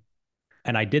strategically,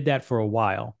 and I did that for a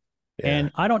while. Yeah.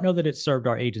 And I don't know that it served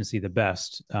our agency the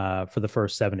best for the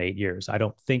first 7, 8 years. I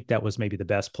don't think that was maybe the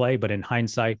best play, but in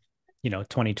hindsight,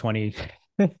 2020,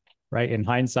 right? In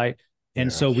hindsight, and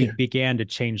Yeah. so we Yeah. began to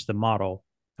change the model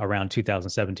around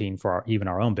 2017 for even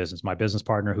our own business. My business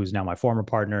partner, who's now my former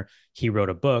partner, he wrote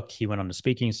a book. He went on the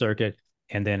speaking circuit,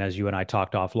 and then as you and I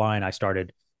talked offline, I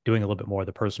started doing a little bit more of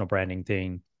the personal branding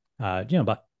thing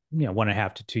about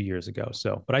 1.5 to 2 years ago.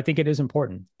 So, but I think it is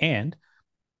important, and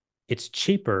it's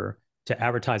cheaper to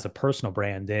advertise a personal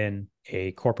brand than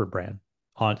a corporate brand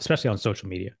especially on social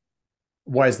media.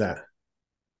 Why is that?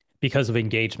 Because of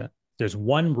engagement. There's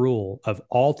one rule of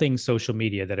all things social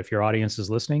media that if your audience is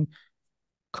listening,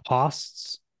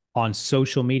 costs on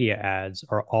social media ads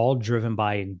are all driven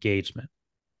by engagement.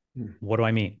 What do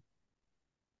I mean?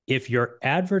 If your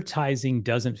advertising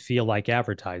doesn't feel like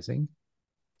advertising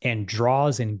and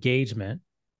draws engagement,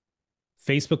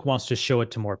 Facebook wants to show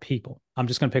it to more people. I'm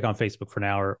just going to pick on Facebook for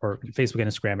now, or Facebook and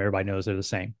Instagram. Everybody knows they're the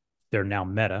same. They're now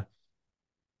Meta.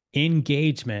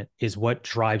 Engagement is what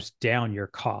drives down your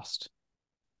cost.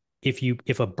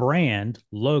 If a brand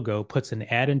logo puts an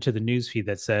ad into the newsfeed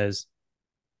that says,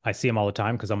 I see them all the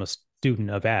time because I'm a student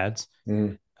of ads,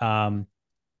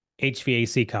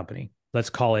 HVAC company, let's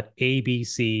call it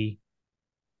ABC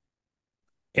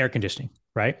Air Conditioning,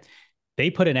 right? They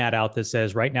put an ad out that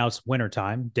says, right now it's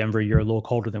wintertime. Denver, you're a little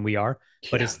colder than we are,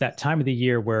 but it's that time of the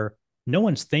year where no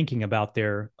one's thinking about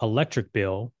their electric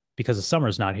bill because the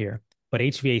summer's not here. But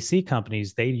HVAC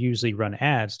companies, they usually run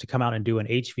ads to come out and do an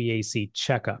HVAC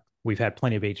checkup. We've had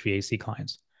plenty of HVAC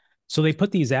clients. So they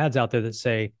put these ads out there that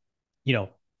say,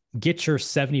 get your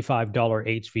 $75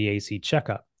 HVAC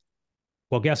checkup.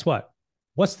 Well, guess what?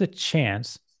 What's the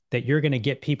chance that you're going to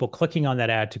get people clicking on that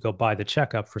ad to go buy the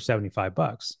checkup for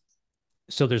 $75?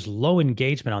 So there's low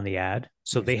engagement on the ad.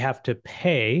 So they have to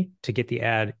pay to get the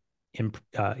ad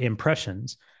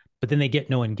impressions, but then they get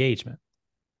no engagement.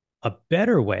 A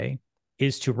better way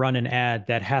is to run an ad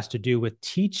that has to do with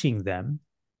teaching them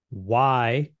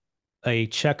why a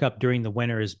checkup during the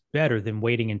winter is better than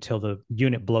waiting until the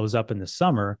unit blows up in the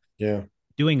summer. Yeah.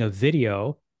 Doing a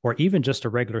video or even just a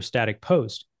regular static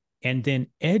post and then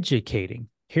educating.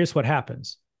 Here's what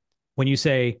happens. When you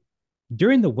say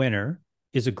during the winter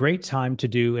is a great time to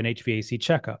do an HVAC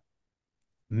checkup.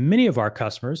 Many of our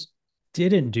customers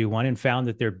didn't do one and found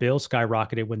that their bill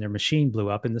skyrocketed when their machine blew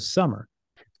up in the summer,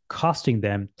 costing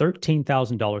them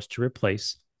 $13,000 to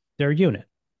replace their unit.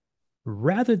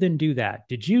 Rather than do that,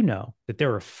 did you know that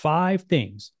there are 5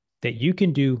 things that you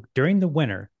can do during the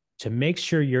winter to make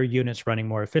sure your unit's running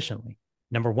more efficiently?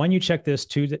 Number 1, you check this,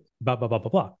 2, blah, blah, blah,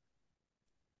 blah, blah.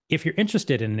 If you're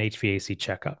interested in an HVAC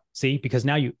checkup, see, because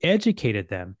now you educated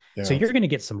them. Yeah. So you're going to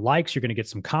get some likes, you're going to get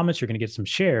some comments, you're going to get some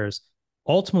shares.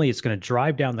 Ultimately, it's going to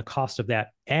drive down the cost of that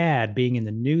ad being in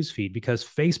the newsfeed because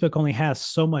Facebook only has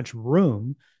so much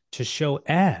room to show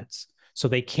ads. So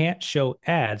they can't show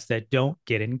ads that don't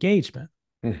get engagement.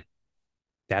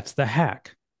 That's the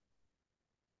hack.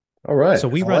 All right. So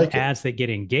we run ads that get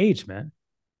engagement.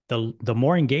 The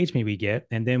more engagement we get,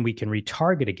 and then we can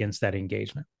retarget against that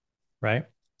engagement, right?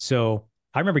 So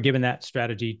I remember giving that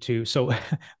strategy to, so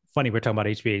funny, we're talking about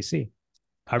HVAC.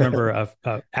 I remember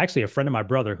actually a friend of my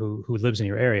brother who lives in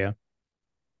your area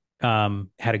had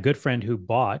a good friend who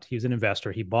he was an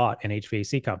investor, he bought an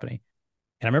HVAC company.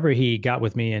 And I remember he got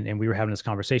with me and we were having this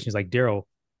conversation. He's like, Daryl,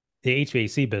 the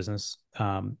HVAC business,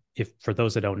 if for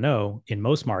those that don't know, in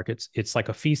most markets, it's like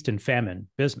a feast and famine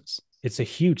business. It's a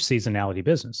huge seasonality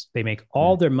business. They make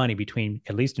all their money between,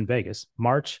 at least in Vegas,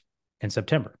 March and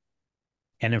September.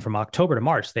 And then from October to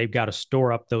March, they've got to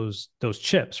store up those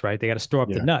chips, right? They got to store up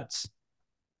the nuts.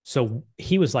 So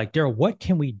he was like, Daryl, what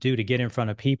can we do to get in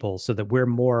front of people so that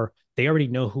they already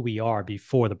know who we are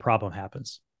before the problem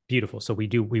happens? Beautiful. So we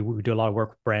do a lot of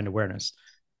work with brand awareness.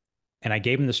 And I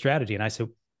gave him the strategy. And I said,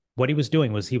 what he was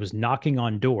doing was he was knocking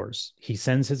on doors. He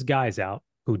sends his guys out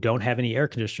who don't have any air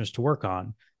conditioners to work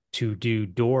on to do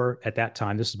at that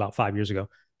time, this is about 5 years ago,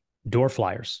 door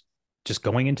flyers, just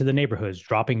going into the neighborhoods,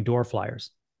 dropping door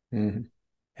flyers. And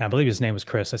I believe his name was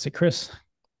Chris. I said, Chris,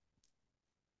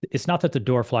 it's not that the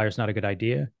door flyer is not a good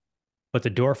idea, but the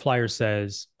door flyer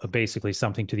says basically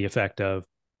something to the effect of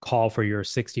call for your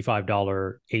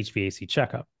 $65 HVAC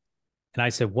checkup. And I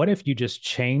said, what if you just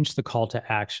change the call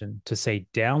to action to say,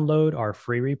 download our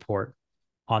free report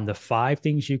on the 5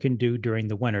 things you can do during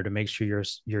the winter to make sure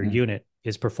your unit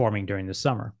is performing during the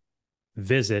summer.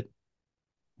 Visit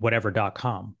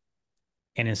whatever.com.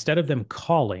 And instead of them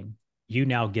calling, you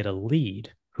now get a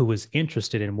lead who was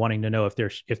interested in wanting to know if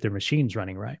their machine's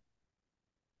running right.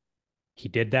 He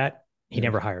did that. He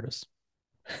never hired us.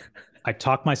 I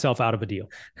talked myself out of a deal.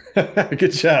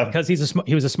 Good job. Because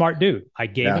he was a smart dude. I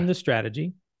gave him the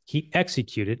strategy. He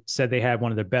executed, said they had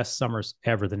one of their best summers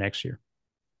ever the next year.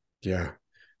 Yeah.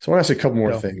 So I want to ask a couple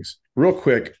more things real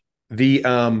quick. The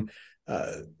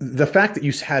fact that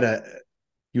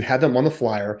you had them on the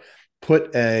flyer,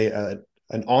 put an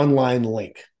online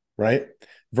link, right?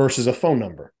 Versus a phone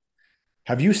number.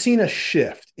 Have you seen a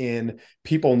shift in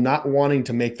people not wanting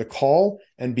to make the call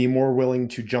and be more willing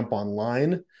to jump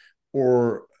online?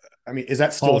 Or, I mean, is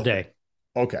that still All a thing? day,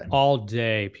 Okay. all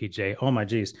day, PJ. Oh my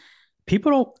geez.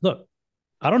 People don't look.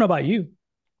 I don't know about you.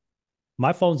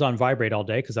 My phone's on vibrate all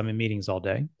day because I'm in meetings all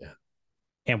day. Yeah.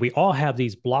 And we all have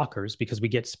these blockers because we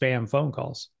get spam phone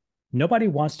calls. Nobody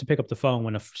wants to pick up the phone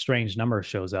when a strange number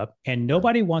shows up, and Yeah.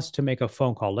 nobody wants to make a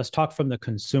phone call. Let's talk from the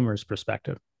consumer's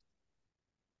perspective.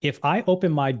 If I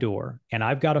open my door and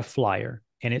I've got a flyer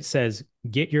and it says,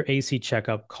 get your AC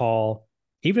checkup, call,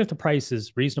 even if the price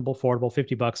is reasonable, affordable,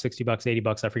 $50, $60,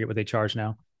 $80, I forget what they charge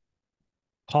now,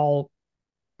 call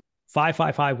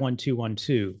 555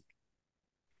 1212.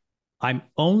 I'm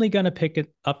only going to pick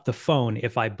it up the phone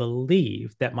if I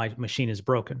believe that my machine is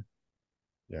broken.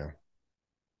 Yeah.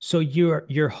 So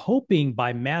you're hoping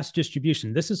by mass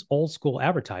distribution. This is old school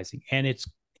advertising, and it's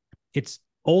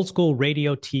old school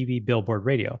radio, TV, billboard,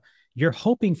 radio. You're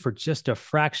hoping for just a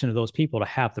fraction of those people to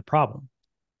have the problem.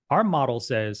 Our model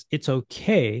says it's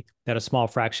okay that a small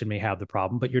fraction may have the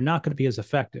problem, but you're not going to be as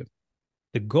effective.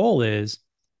 The goal is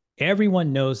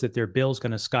everyone knows that their bill is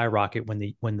going to skyrocket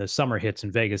when the summer hits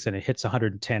in Vegas and it hits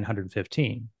 110,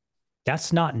 115.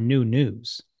 That's not new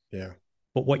news. Yeah.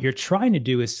 But what you're trying to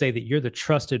do is say that you're the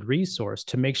trusted resource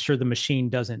to make sure the machine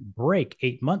doesn't break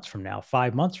 8 months from now,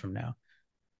 5 months from now.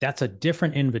 That's a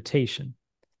different invitation.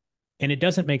 And it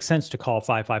doesn't make sense to call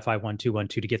 555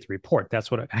 1212 to get the report. That's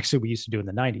what actually we used to do in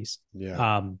the 90s,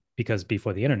 Yeah. because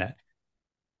before the internet.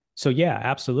 So yeah,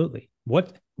 absolutely.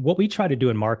 What we try to do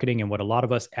in marketing and what a lot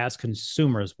of us as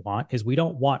consumers want is we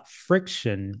don't want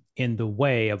friction in the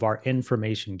way of our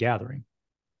information gathering,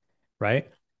 right?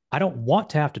 I don't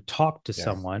want to have to talk to Yeah.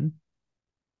 someone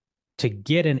to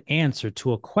get an answer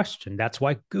to a question. That's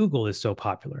why Google is so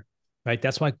popular, right?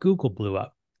 That's why Google blew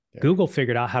up. Yeah. Google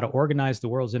figured out how to organize the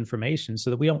world's information so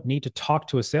that we don't need to talk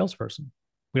to a salesperson.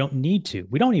 We don't need to.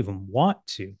 We don't even want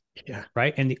to, Yeah.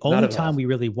 right? And the Not only at time all. we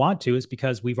really want to is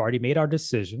because we've already made our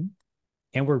decision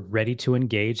and we're ready to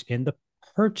engage in the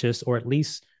purchase, or at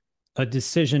least a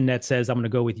decision that says, I'm going to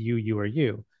go with you, you, or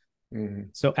you. Mm-hmm.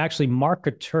 So actually,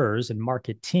 marketers and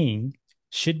marketing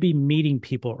should be meeting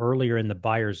people earlier in the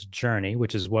buyer's journey,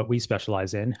 which is what we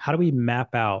specialize in. How do we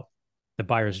map out the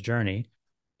buyer's journey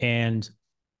and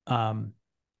um,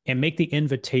 and make the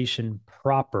invitation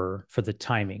proper for the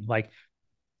timing? Like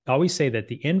I always say that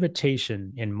the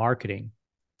invitation in marketing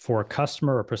for a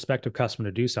customer or prospective customer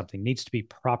to do something needs to be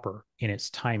proper in its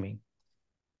timing.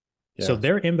 So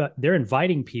Yeah. they're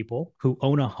inviting people who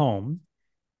own a home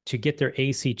to get their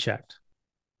AC checked.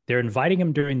 They're inviting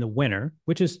them during the winter,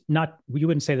 which is not, you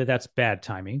wouldn't say that that's bad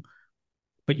timing,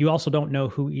 but you also don't know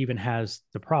who even has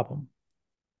the problem.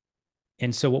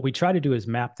 And so what we try to do is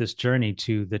map this journey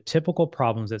to the typical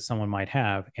problems that someone might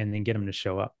have and then get them to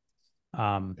show up.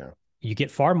 Um, Yeah. you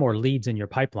get far more leads in your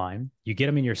pipeline, you get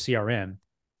them in your CRM.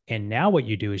 And now what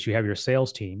you do is you have your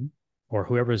sales team or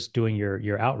whoever's doing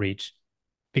your outreach.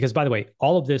 Because by the way,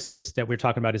 all of this that we're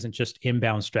talking about isn't just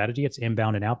inbound strategy, it's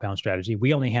inbound and outbound strategy.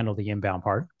 We only handle the inbound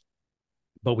part,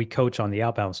 but we coach on the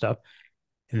outbound stuff.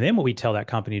 And then what we tell that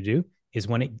company to do is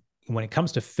when it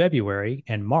comes to February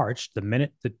and March, the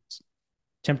minute the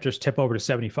temperatures tip over to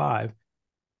 75,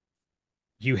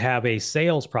 you have a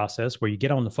sales process where you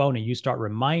get on the phone and you start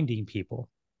reminding people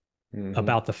Mm-hmm.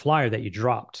 about the flyer that you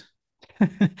dropped,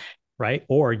 right?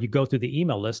 Or you go through the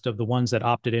email list of the ones that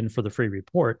opted in for the free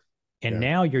report. And Yeah.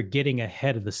 now you're getting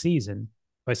ahead of the season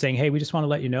by saying, hey, we just want to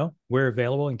let you know we're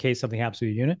available in case something happens to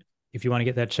your unit. If you want to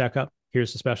get that checkup,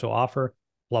 here's the special offer,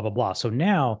 blah, blah, blah. So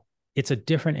now it's a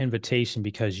different invitation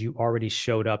because you already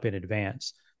showed up in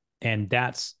advance. And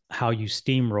that's how you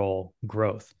steamroll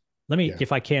growth. Let me, Yeah.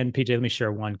 if I can, PJ, let me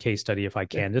share one case study if I Yeah.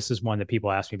 can. This is one that people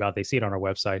ask me about. They see it on our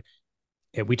website.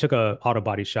 We took a auto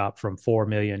body shop from 4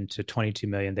 million to 22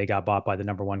 million. They got bought by the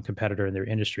number one competitor in their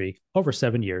industry over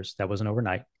 7 years. That wasn't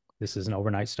overnight. This isn't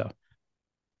overnight stuff.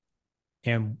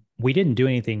 And we didn't do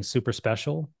anything super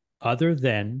special other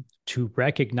than to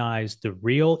recognize the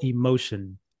real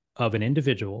emotion of an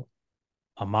individual,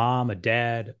 a mom, a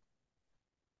dad,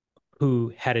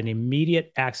 who had an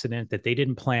immediate accident that they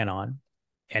didn't plan on.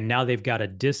 And now they've got a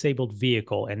disabled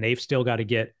vehicle and they've still got to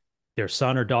get their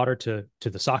son or daughter to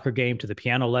the soccer game, to the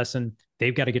piano lesson.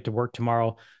 They've got to get to work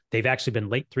tomorrow. They've actually been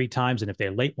late 3 times. And if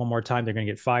they're late one more time, they're going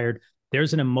to get fired.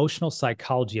 There's an emotional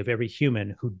psychology of every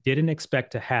human who didn't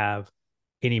expect to have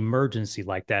an emergency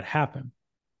like that happen.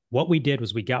 What we did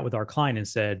was we got with our client and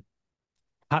said,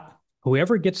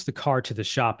 whoever gets the car to the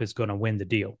shop is going to win the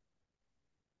deal.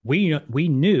 We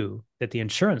knew that the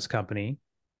insurance company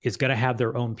is going to have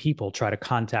their own people try to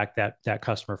contact that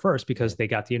customer first because they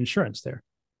got the insurance there.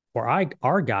 or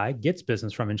our guy gets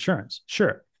business from insurance.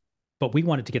 Sure. But we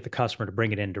wanted to get the customer to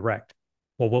bring it in direct.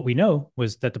 Well, what we know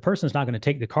was that the person is not going to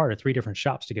take the car to 3 different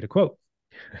shops to get a quote.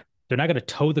 They're not going to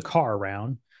tow the car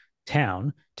around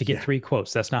town to get 3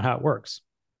 quotes. That's not how it works.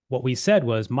 What we said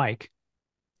was, Mike,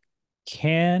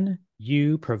 can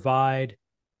you provide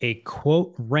a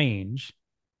quote range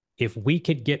if we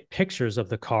could get pictures of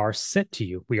the car sent to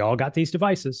you? We all got these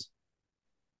devices.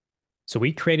 So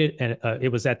we created,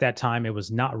 it was at that time, it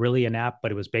was not really an app,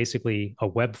 but it was basically a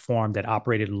web form that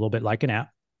operated a little bit like an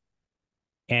app.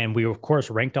 And we were, of course,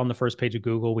 ranked on the first page of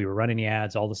Google. We were running the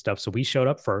ads, all the stuff. So we showed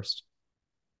up first.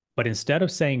 But instead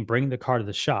of saying, bring the car to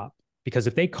the shop, because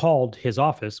if they called his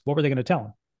office, what were they going to tell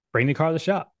him? Bring the car to the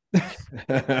shop.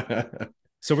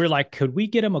 So we're like, could we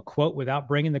get him a quote without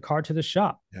bringing the car to the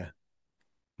shop? Yeah.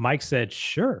 Mike said,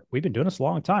 sure. We've been doing this a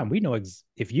long time. We know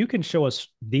if you can show us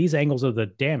these angles of the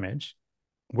damage,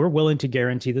 we're willing to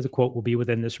guarantee that the quote will be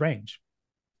within this range.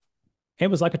 It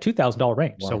was like a $2,000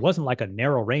 range. Wow. So it wasn't like a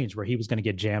narrow range where he was going to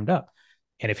get jammed up.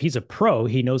 And if he's a pro,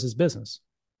 he knows his business.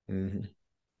 Mm-hmm.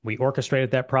 We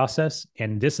orchestrated that process.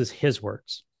 And this is his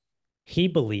words. He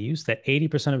believes that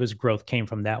 80% of his growth came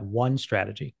from that one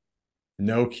strategy.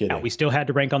 No kidding. Now, we still had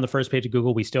to rank on the first page of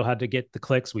Google. We still had to get the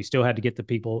clicks. We still had to get the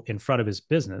people in front of his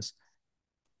business.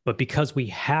 But because we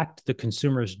hacked the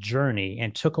consumer's journey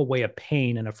and took away a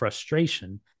pain and a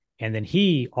frustration, and then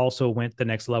he also went the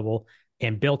next level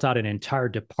and built out an entire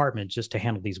department just to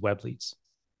handle these web leads.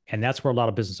 And that's where a lot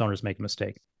of business owners make a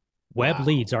mistake. Web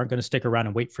leads aren't going to stick around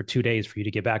and wait for 2 days for you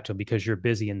to get back to them because you're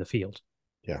busy in the field.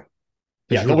 Yeah.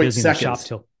 Yeah, you're busy in the shop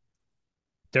till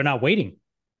they're not waiting.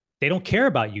 They don't care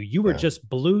about you. You were just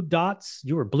blue dots.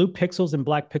 You were blue pixels and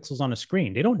black pixels on a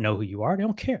screen. They don't know who you are. They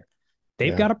don't care.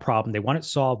 They've got a problem. They want it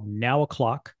solved now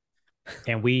o'clock.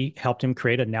 And we helped him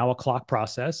create a now o'clock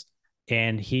process.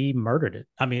 And he murdered it.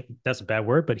 I mean, that's a bad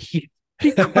word, but he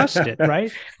crushed it,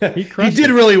 right? He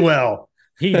did really well.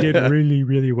 He did really,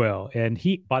 really well. And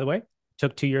he, by the way,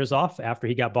 took 2 years off after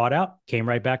he got bought out, came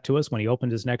right back to us when he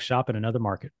opened his next shop in another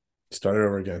market. Started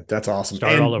over again. That's awesome.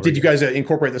 And did you guys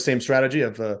incorporate the same strategy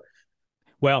of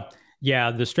Well,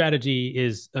 yeah, the strategy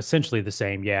is essentially the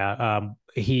same. Yeah.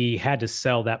 He had to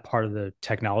sell that part of the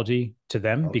technology to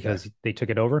them because they took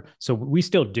it over. So we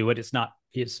still do it. It's not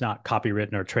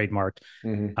copywritten or trademarked.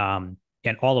 Mm-hmm.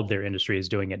 And all of their industry is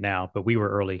doing it now, but we were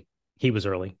early. He was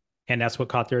early. And that's what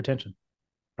caught their attention.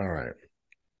 All right.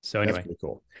 So anyway. That's pretty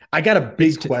cool. I got a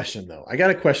big question though. I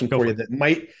got a question for you that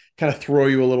might kind of throw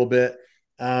you a little bit.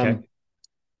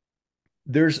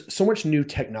 There's so much new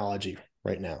technology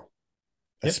right now,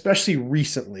 especially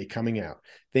recently coming out.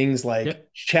 Things like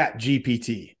Chat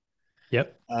GPT.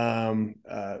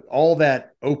 All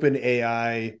that open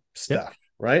AI stuff,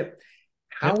 right?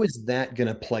 How is that going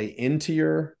to play into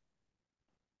your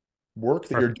work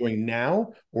that you're doing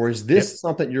now? Or is this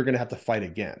something you're going to have to fight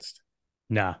against?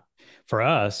 Nah, for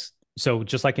us. So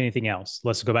just like anything else,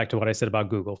 let's go back to what I said about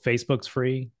Google. Facebook's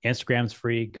free, Instagram's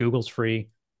free, Google's free.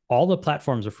 All the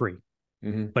platforms are free,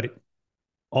 but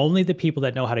only the people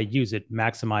that know how to use it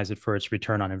maximize it for its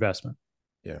return on investment.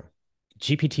 Yeah.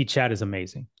 GPT chat is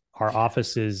amazing. Our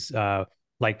office is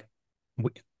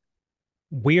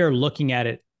we are looking at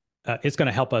it. It's going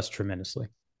to help us tremendously,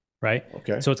 right?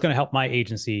 Okay. So it's going to help my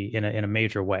agency in a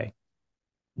major way.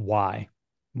 Why?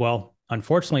 Well,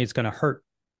 unfortunately, it's going to hurt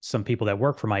some people that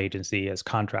work for my agency as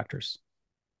contractors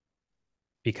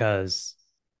because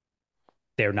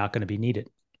they're not going to be needed.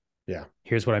 Yeah.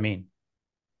 Here's what I mean.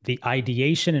 The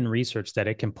ideation and research that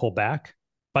it can pull back.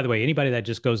 By the way, anybody that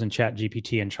just goes in Chat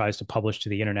GPT and tries to publish to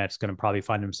the internet is going to probably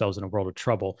find themselves in a world of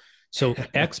trouble. So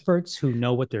experts who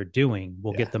know what they're doing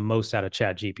will get the most out of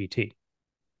Chat GPT.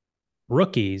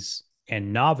 Rookies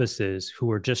and novices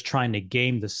who are just trying to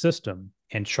game the system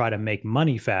and try to make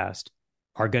money fast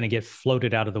are going to get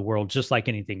floated out of the world just like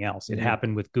anything else. It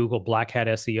happened with Google Black Hat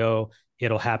SEO.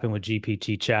 It'll happen with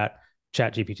Chat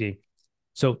GPT.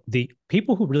 So the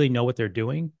people who really know what they're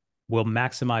doing will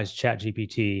maximize Chat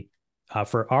GPT.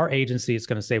 For our agency, it's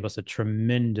going to save us a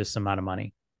tremendous amount of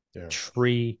money. Yeah.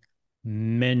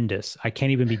 Tremendous. I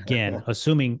can't even begin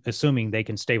assuming they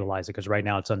can stabilize it because right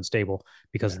now it's unstable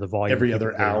because of the volume. Every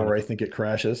other hour, I think it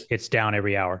crashes. It's down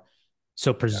every hour.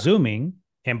 So presuming,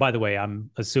 and by the way, I'm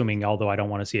assuming, although I don't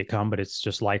want to see it come, but it's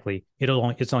just likely it's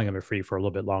only going to be free for a little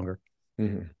bit longer.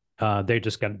 Mm-hmm. They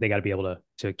got to be able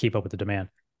to keep up with the demand.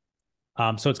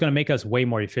 So it's going to make us way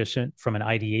more efficient from an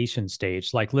ideation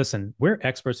stage. Like, listen, we're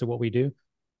experts at what we do,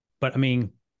 but I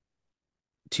mean,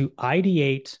 to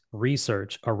ideate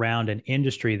research around an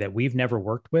industry that we've never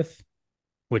worked with,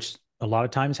 which a lot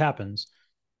of times happens,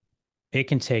 It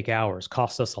can take hours,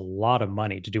 cost us a lot of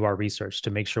money to do our research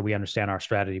to make sure we understand our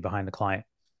strategy behind the client.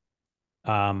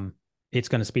 It's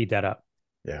going to speed that up.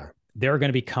 Yeah. There are going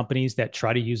to be companies that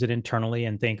try to use it internally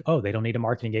and think, oh, they don't need a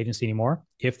marketing agency anymore.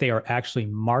 If they are actually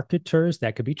marketers,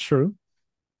 that could be true.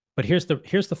 But here's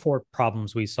the four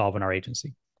problems we solve in our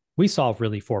agency. We solve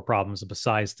really four problems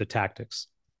besides the tactics.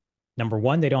 Number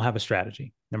one, they don't have a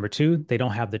strategy. Number two, they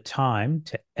don't have the time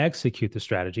to execute the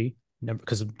strategy.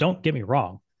 Because don't get me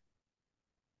wrong,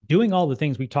 doing all the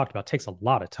things we talked about takes a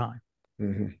lot of time.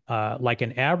 Like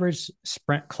an average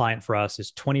sprint client for us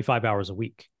is 25 hours a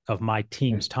week of my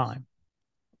team's time.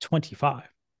 25.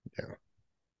 Yeah.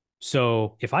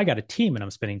 So if I got a team and I'm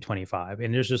spending 25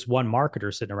 and there's just one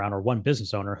marketer sitting around or one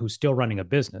business owner who's still running a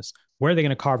business, where are they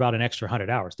going to carve out an extra 100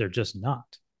 hours? They're just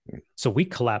not. So we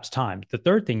collapse time. The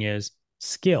third thing is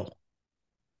skill.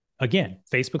 Again,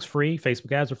 Facebook's free.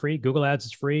 Facebook ads are free. Google ads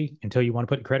is free until you want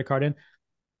to put a credit card in.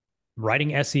 Writing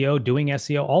SEO, doing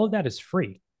SEO, all of that is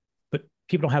free, but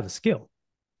people don't have the skill.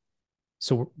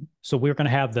 So we're going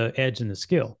to have the edge and the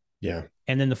skill. Yeah.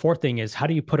 And then the fourth thing is, how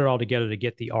do you put it all together to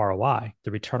get the ROI,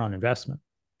 the return on investment?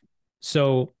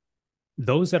 So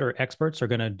those that are experts are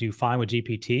going to do fine with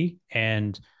GPT,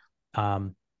 and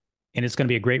it's going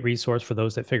to be a great resource for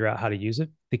those that figure out how to use it.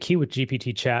 The key with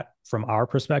GPT chat from our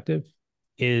perspective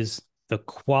is the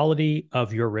quality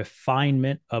of your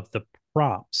refinement of the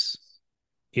prompts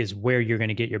is where you're going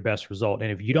to get your best result.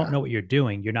 And if you don't know what you're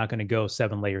doing, you're not going to go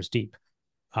 7 layers deep.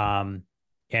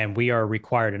 And we are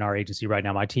required in our agency right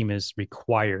now. My team is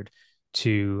required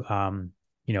to,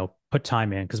 put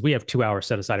time in, because we have 2 hours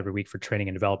set aside every week for training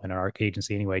and development in our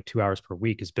agency anyway. 2 hours per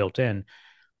week is built in,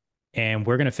 and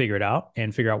we're going to figure it out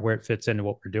and figure out where it fits into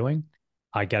what we're doing.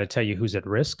 I got to tell you, who's at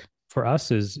risk for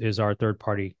us is our third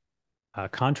party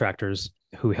contractors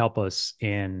who help us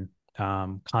in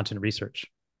content research.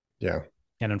 Yeah.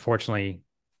 And unfortunately,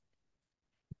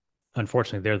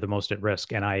 they're the most at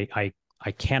risk. And I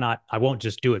won't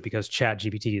just do it because Chat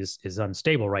GPT is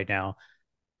unstable right now.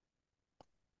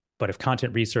 But if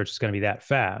content research is going to be that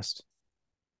fast,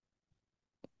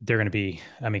 they're going to be,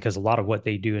 because a lot of what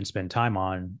they do and spend time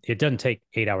on, it doesn't take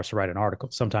 8 hours to write an article.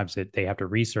 Sometimes they have to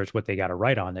research what they got to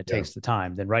write on. That takes the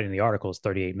time. Then writing the article is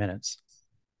 38 minutes.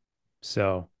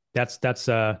 So it's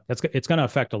going to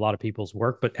affect a lot of people's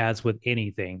work. But as with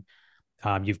anything,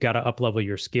 you've got to up level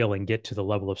your skill and get to the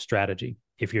level of strategy.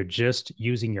 If you're just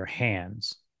using your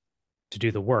hands to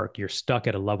do the work, you're stuck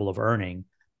at a level of earning,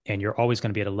 and you're always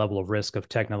going to be at a level of risk of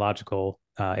technological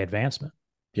advancement.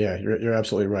 Yeah, you're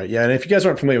absolutely right. Yeah, and if you guys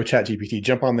aren't familiar with ChatGPT,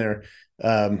 jump on there.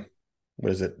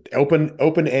 What is it?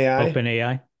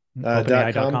 OpenAI.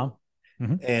 OpenAI.com.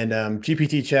 And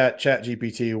GPT chat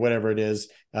GPT, whatever it is.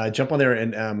 Jump on there,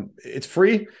 and it's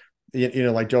free.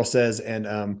 Like Joel says. And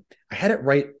I had it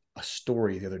write a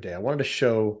story the other day. I wanted to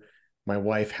show my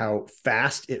wife how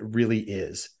fast it really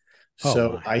is.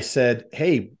 So I said,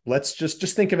 hey, let's just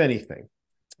think of anything.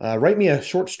 Write me a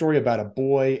short story about a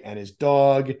boy and his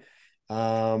dog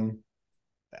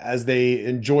as they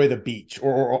enjoy the beach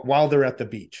or while they're at the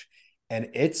beach. And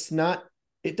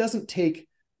it doesn't take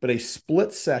but a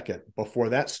split second before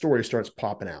that story starts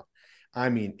popping out.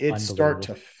 It's start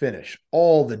to finish,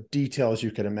 all the details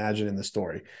you can imagine in the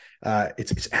story.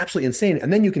 It's absolutely insane.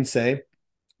 And then you can say,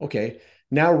 okay,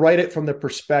 now write it from the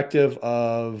perspective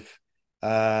of,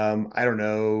 I don't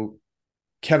know,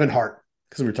 Kevin Hart,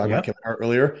 because we were talking about Kevin Hart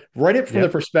earlier. Write it from the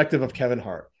perspective of Kevin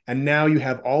Hart. And now you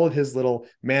have all of his little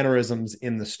mannerisms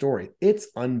in the story. It's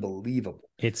unbelievable.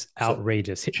 It's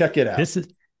outrageous. So check it out.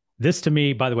 This to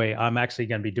me, by the way, I'm actually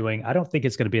going to be doing, I don't think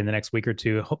it's going to be in the next week or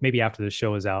two, maybe after the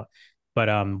show is out. But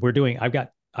I've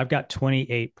got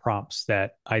 28 prompts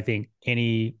that I think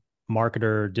any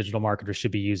marketer, digital marketer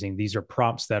should be using. These are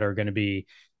prompts that are going to be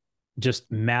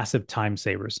just massive time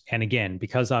savers. And again,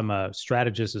 because I'm a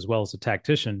strategist as well as a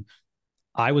tactician,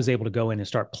 I was able to go in and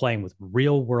start playing with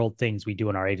real world things we do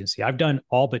in our agency. I've done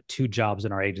all but 2 jobs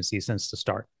in our agency since the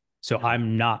start. So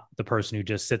I'm not the person who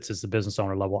just sits as the business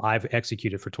owner level. I've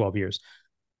executed for 12 years.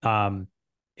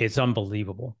 It's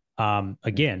unbelievable.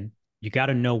 Again, you got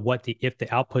to know if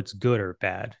the output's good or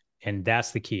bad. And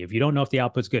that's the key. If you don't know if the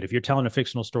output's good, if you're telling a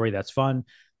fictional story, that's fun.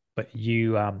 But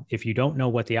if you don't know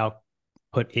what the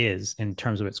output is in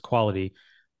terms of its quality,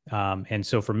 and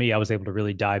so for me, I was able to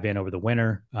really dive in over the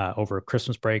winter, over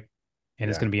Christmas break, and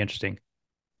it's going to be interesting.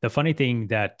 The funny thing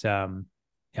that,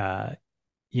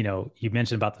 you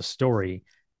mentioned about the story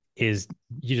is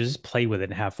you just play with it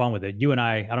and have fun with it. You and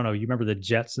I don't know, you remember the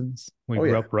Jetsons when we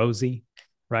grew up, Rosie,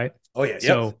 right? Oh yeah.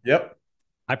 So yep.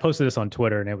 I posted this on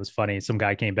Twitter and it was funny. Some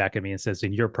guy came back at me and says,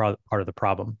 and you're part of the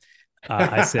problem.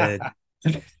 I said,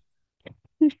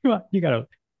 you gotta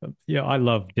I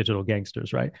love digital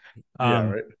gangsters, right? Yeah, Um,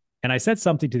 right. and I said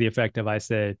something to the effect of, I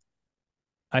said,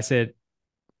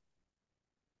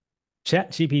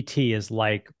 Chat GPT is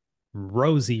like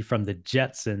Rosie from the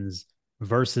Jetsons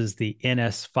versus the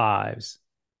NS5s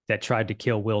that tried to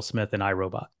kill Will Smith in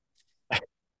iRobot.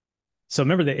 So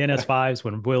remember the NS5s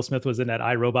when Will Smith was in that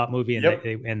iRobot movie and Yep.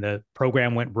 and the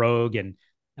program went rogue and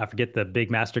I forget the big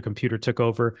master computer took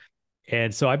over.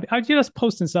 And so I just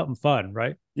posting something fun,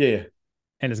 right? Yeah.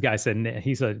 And this guy said,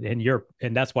 he said,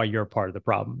 and that's why you're a part of the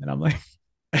problem. And I'm like,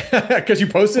 Because you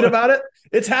posted what? about it.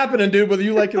 It's happening, dude, whether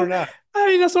you like it or not. I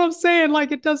mean, that's what I'm saying.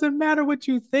 Like, it doesn't matter what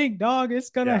you think, dog. It's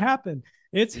gonna Yeah. happen.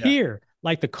 It's Yeah. here.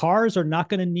 Like the cars are not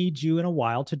going to need you in a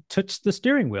while to touch the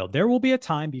steering wheel. There will be a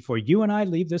time before you and I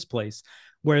leave this place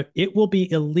where it will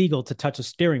be illegal to touch a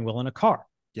steering wheel in a car.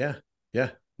 Yeah. Yeah.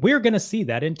 We're going to see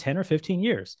that in 10 or 15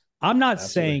 years. I'm not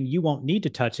Absolutely. saying you won't need to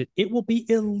touch it. It will be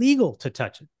illegal to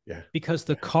touch it Yeah. because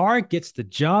the car gets the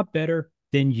job better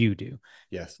than you do.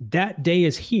 Yes. That day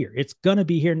is here. It's going to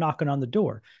be here knocking on the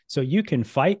door. So you can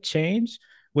fight change,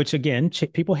 which again,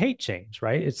 people hate change,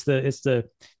 right? It's the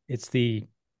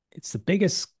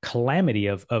biggest calamity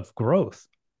of growth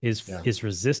Yeah. is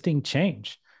resisting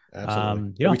change. Absolutely. You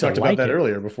And don't we have to talked about like that it,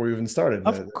 earlier before we even started.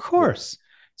 of Yeah. course.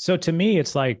 So to me,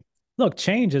 it's like, look,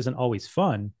 change isn't always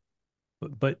fun,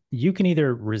 but you can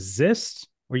either resist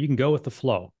or you can go with the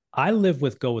flow. I live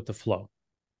with go with the flow.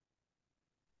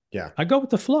 Yeah. I go with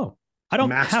the flow. I don't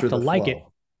have Master to the like it.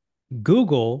 flow.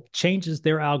 Google changes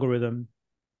their algorithm.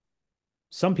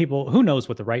 Some people, who knows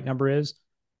what the right number is,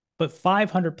 but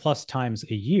 500 plus times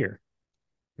a year.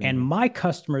 And Mhm. my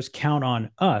customers count on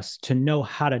us to know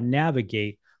how to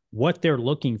navigate what they're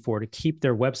looking for to keep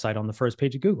their website on the first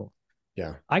page of Google.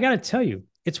 Yeah. I got to tell you,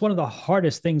 it's one of the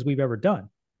hardest things we've ever done.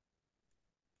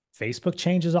 Facebook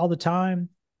changes all the time,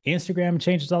 Instagram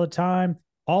changes all the time,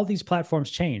 all these platforms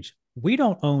change. We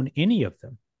don't own any of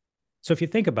them. So if you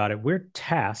think about it, we're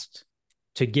tasked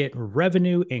to get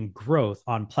revenue and growth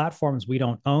on platforms we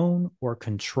don't own or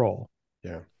control.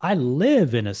 Yeah. I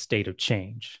live in a state of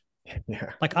change.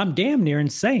 Yeah. Like I'm damn near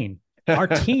insane. Our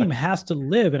team has to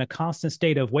live in a constant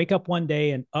state of wake up one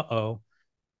day and uh-oh,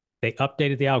 they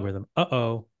updated the algorithm.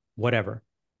 Uh-oh, whatever.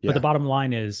 But the Yeah. bottom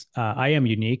line is I am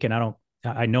unique and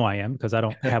I know I am because I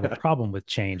don't have a problem with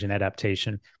change and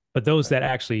adaptation. But those Right.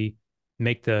 that actually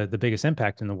make the biggest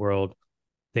impact in the world,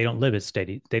 they don't live at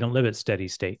steady. They don't live at steady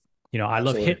state. I love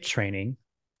Absolutely. hit training.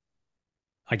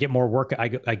 I get more work. I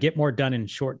get more done in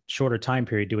shorter time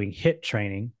period doing hit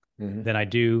training Hmm. than I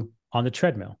do on the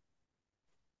treadmill.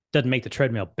 Doesn't make the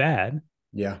treadmill bad,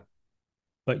 Yeah.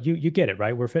 but you get it,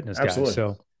 right? We're fitness guys. Absolutely.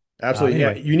 So Absolutely. Yeah.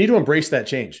 anyway, You need to embrace that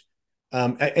change.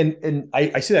 And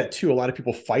I see that too. A lot of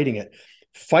people fighting it.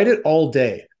 Fight it all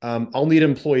day. I'll need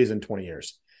employees in 20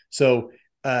 years. So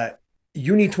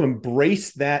you need to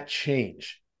embrace that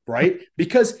change, right?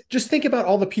 Because just think about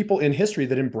all the people in history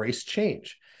that embrace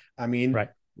change. I mean, right.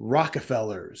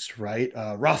 Rockefellers, right?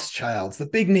 Rothschilds, the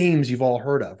big names you've all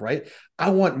heard of, right? I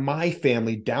want my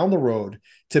family down the road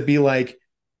to be like,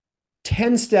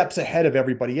 10 steps ahead of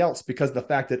everybody else because the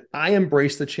fact that I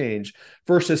embrace the change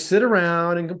versus sit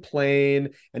around and complain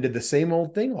and did the same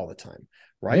old thing all the time,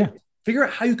 right? Yeah. Figure out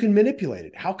how you can manipulate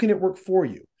it. How can it work for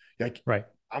you? Like Right.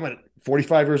 I'm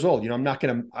 45 years old. I'm not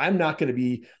gonna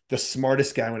be the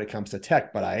smartest guy when it comes to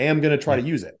tech, but I am gonna try Yeah. to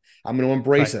use it. I'm gonna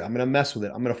embrace Right. it. I'm gonna mess with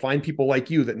it. I'm gonna find people like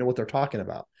you that know what they're talking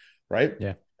about, right?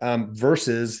 Yeah.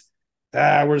 Versus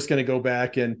we're just going to go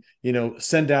back and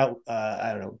send out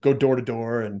I don't know, go door to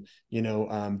door and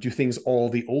do things all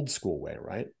the old school way,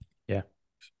 right? Yeah.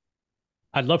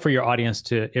 I'd love for your audience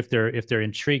to, if they're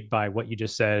intrigued by what you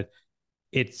just said,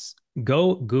 it's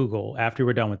go Google after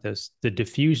we're done with this, the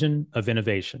diffusion of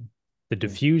innovation, the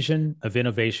diffusion of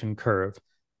innovation curve.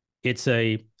 It's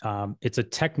a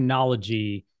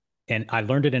technology, and I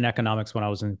learned it in economics when I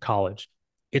was in college.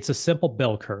 It's a simple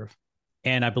bell curve,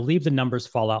 and I believe the numbers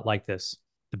fall out like this.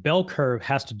 The bell curve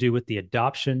has to do with the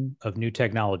adoption of new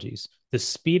technologies, the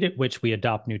speed at which we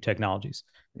adopt new technologies.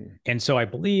 Mm. And so I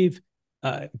believe,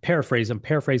 I'm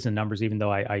paraphrasing numbers, even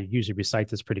though I usually recite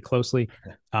this pretty closely.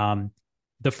 Um,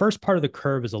 the first part of the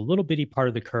curve is a little bitty part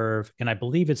of the curve, and I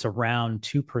believe it's around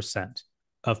 2%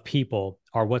 of people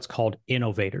are what's called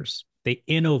innovators. They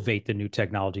innovate the new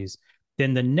technologies.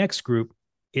 Then the next group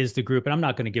is the group, and I'm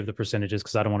not going to give the percentages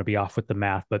because I don't want to be off with the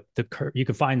math, but you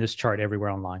can find this chart everywhere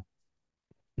online.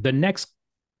 The next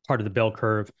part of the bell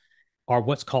curve are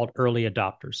what's called early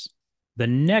adopters. The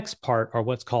next part are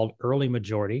what's called early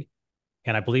majority.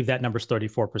 And I believe that number is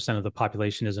 34% of the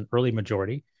population is an early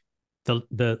majority.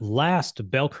 The last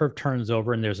bell curve turns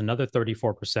over and there's another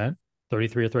 34%,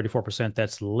 33 or 34%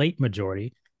 that's late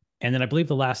majority. And then I believe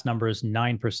the last number is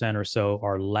 9% or so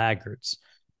are laggards.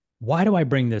 Why do I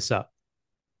bring this up?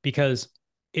 Because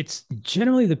it's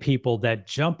generally the people that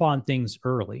jump on things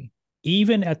early,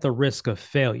 even at the risk of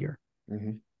failure,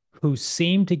 Mm-hmm. who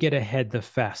seem to get ahead the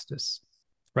fastest,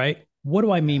 right? What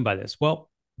do I Yeah. mean by this? Well,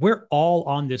 we're all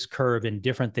on this curve in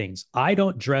different things. I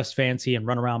don't dress fancy and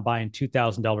run around buying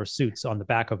 $2,000 suits on the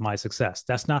back of my success.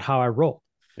 That's not how I roll.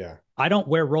 Yeah. I don't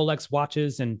wear Rolex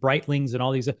watches and Breitlings and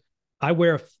all these. I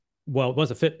wear, well, it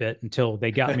was a Fitbit until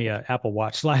they got me an Apple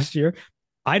Watch last year.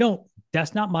 I don't,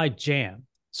 that's not my jam.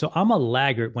 So I'm a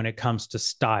laggard when it comes to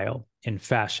style and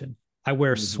fashion. I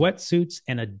wear Mm-hmm. sweatsuits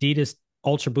and Adidas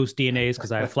Ultra Boost DNAs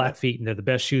because I have flat feet and they're the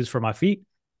best shoes for my feet.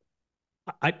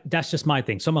 That's just my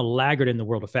thing. So I'm a laggard in the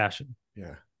world of fashion.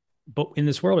 Yeah. But in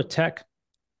this world of tech,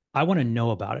 I want to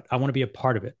know about it. I want to be a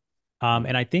part of it.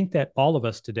 And I think that all of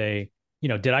us today,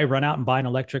 did I run out and buy an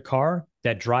electric car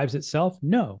that drives itself?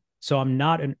 No. So I'm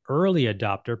not an early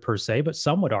adopter per se, but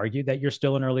some would argue that you're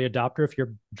still an early adopter if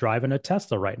you're driving a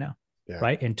Tesla right now, Yeah.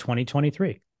 right? In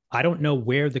 2023. I don't know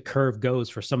where the curve goes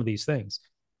for some of these things,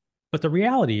 but the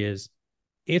reality is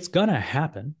it's going to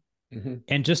happen. Mm-hmm.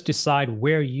 And just decide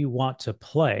where you want to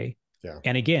play. Yeah.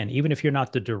 And again, even if you're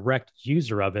not the direct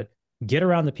user of it, get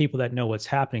around the people that know what's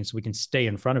happening so we can stay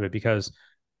in front of it. Because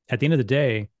at the end of the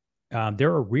day,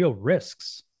 there are real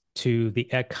risks to the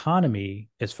economy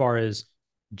as far as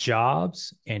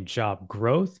jobs and job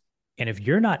growth. And if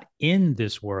you're not in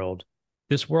this world's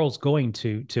going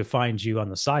to find you on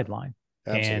the sideline.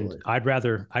 And Absolutely.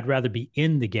 I'd rather be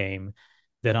in the game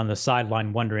than on the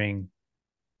sideline wondering,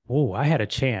 oh, I had a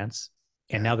chance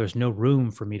and Yeah. now there's no room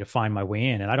for me to find my way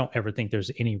in. And I don't ever think there's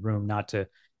any room not to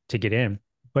get in.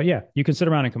 But yeah, you can sit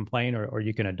around and complain or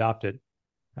you can adopt it.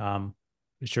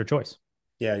 It's your choice.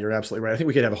 Yeah, you're absolutely right. I think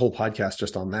we could have a whole podcast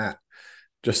just on that,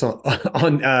 just on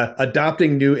on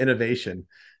adopting new innovation,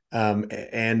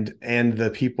 and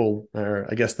the people, or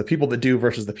I guess the people that do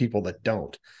versus the people that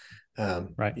don't.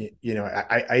 Right.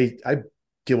 I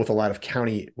deal with a lot of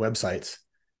county websites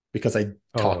because I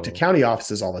talk to Oh, county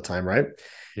offices all the time, right?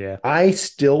 yeah. I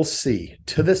still see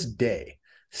to this day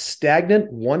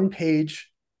stagnant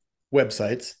one-page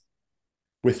websites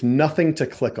with nothing to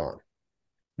click on,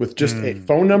 with just a Mm.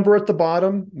 phone number at the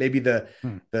bottom, maybe the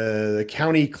Hmm. the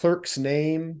county clerk's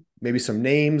name, maybe some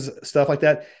names, stuff like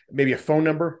that, maybe a phone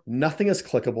number. Nothing is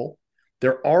clickable.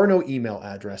 There are no email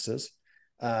addresses.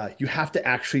 You have to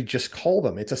actually just call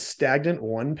them. It's a stagnant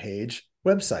one-page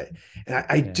website. And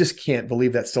I Yeah. just can't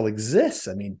believe that still exists.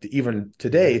 I mean, even Yeah.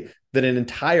 today, that an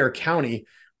entire county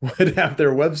would have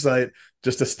their website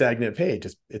just a stagnant page.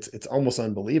 It's almost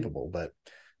unbelievable. But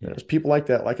Yeah. there's people like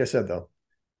that. Like I said, though,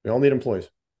 we all need employees.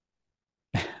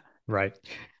 Right.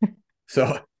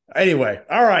 So anyway,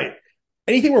 all right.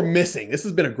 Anything we're missing? This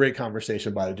has been a great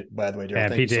conversation, by the way, Daryl.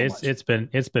 And Thank you PJ, so it's much.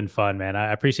 it's been fun, man.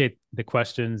 I appreciate the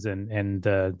questions and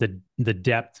the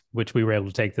depth which we were able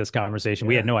to take this conversation.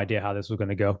 We had Yeah. no idea how this was going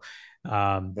to go. We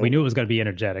Nope. knew it was going to be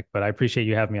energetic, but I appreciate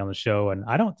you having me on the show. And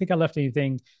I don't think I left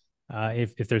anything.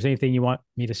 If there's anything you want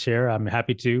me to share, I'm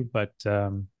happy to. But I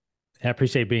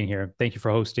appreciate being here. Thank you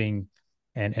for hosting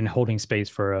and holding space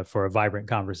for a vibrant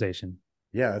conversation.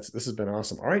 Yeah, this has been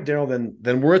awesome. All right, Daryl.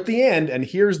 Then we're at the end, and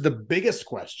here's the biggest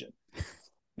question.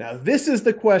 Now, this is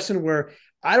the question where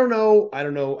I don't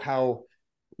know how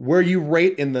where you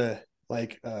rate in the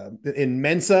in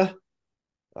Mensa,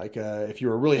 if you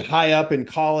were really high up in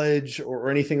college or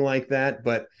anything like that.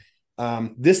 But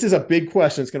this is a big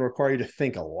question. It's going to require you to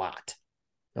think a lot.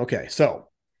 Okay, so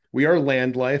we are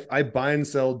LandLife. I buy and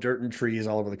sell dirt and trees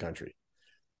all over the country.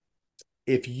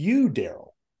 If you, Daryl,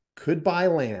 could buy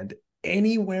land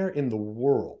anywhere in the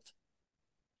world,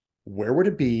 where would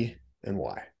it be and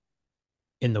why?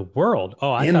 In the world?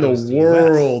 Oh, I In thought it the was the U.S.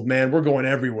 world, man, we're going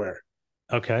everywhere.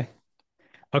 Okay.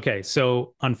 Okay.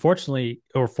 So unfortunately,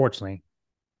 or fortunately,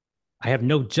 I have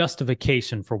no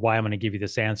justification for why I'm going to give you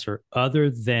this answer other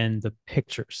than the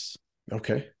pictures.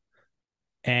 Okay.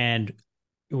 And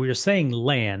we are saying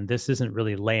land. This isn't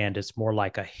really land. It's more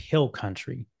like a hill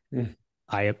country. Mm.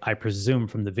 I presume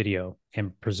from the video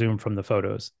and presume from the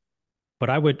photos. But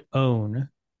I would own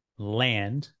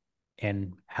land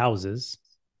and houses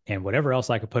and whatever else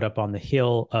I could put up on the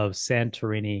hill of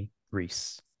Santorini,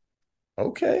 Greece.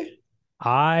 Okay.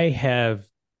 I have,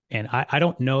 and I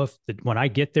don't know if when I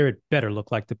get there, it better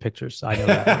look like the pictures. I know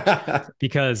that much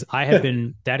because I have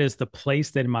been, that is the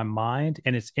place that in my mind.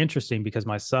 And it's interesting because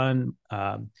my son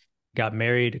got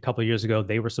married a couple of years ago.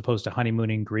 They were supposed to honeymoon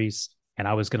in Greece, and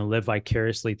I was going to live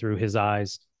vicariously through his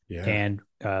eyes. Yeah. And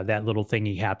that little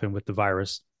thingy happened with the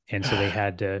virus. And so they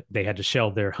had to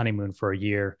shelve their honeymoon for a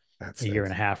year That and a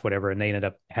stinks. half, whatever. And they ended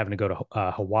up having to go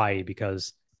to Hawaii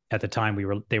because at the time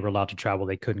they were allowed to travel.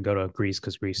 They couldn't go to Greece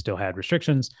because Greece still had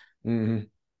restrictions. Mm-hmm.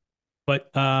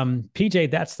 But PJ,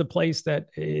 that's the place that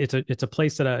it's a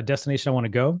place that a destination I want to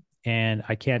go. And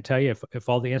I can't tell you if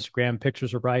all the Instagram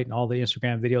pictures are right and all the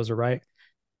Instagram videos are right,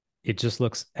 it just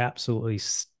looks absolutely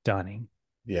stunning.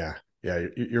 Yeah. Yeah,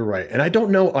 you're right. And I don't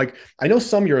know, like, I know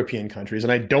some European countries,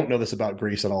 and I don't know this about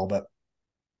Greece at all, but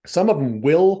some of them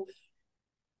will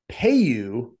pay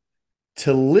you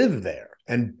to live there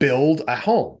and build a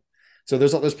home. So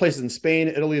there's places in Spain,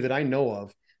 Italy that I know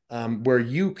of where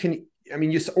you can, I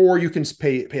mean, you can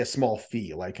pay a small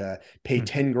fee, like pay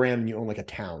 10 grand and you own like a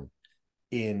town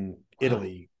in Wow.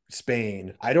 Italy,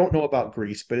 Spain. I don't know about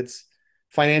Greece, but it's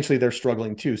financially they're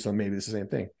struggling too. So maybe it's the same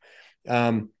thing.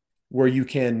 Where you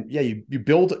can, yeah, you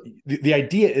build. The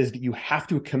idea is that you have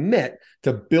to commit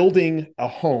to building a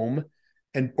home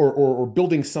and or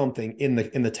building something in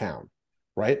the town,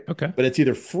 right? Okay. But it's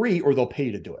either free or they'll pay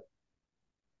you to do it.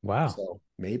 Wow. So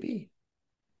maybe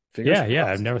fingers Yeah, yeah. I've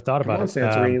crossed. never thought Come about on, it.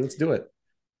 Santorini, let's do it.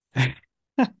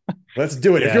 Let's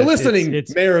do it. If Yeah, you're it's listening,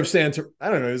 it's Mayor of Santorini, I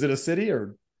don't know, is it a city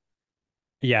or?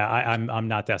 yeah, I'm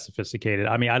not that sophisticated.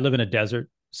 I mean, I live in a desert,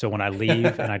 so when I leave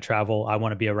and I travel, I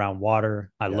want to be around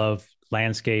water. I Yeah. love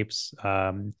landscapes.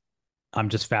 I'm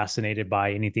just fascinated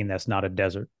by anything that's not a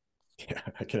desert. Yeah,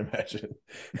 I can imagine.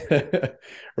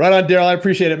 Right on, Daryl. I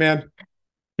appreciate it, man.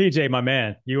 PJ, my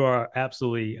man, you are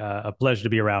absolutely a pleasure to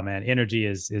be around, man. Energy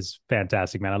is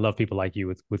fantastic, man. I love people like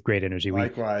you with great energy. We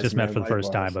Likewise, just met man. for the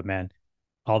first time, Likewise. but man,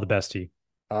 all the best to you.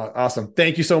 Awesome.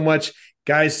 Thank you so much,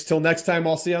 guys. Till next time,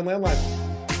 I'll see you on LandLife.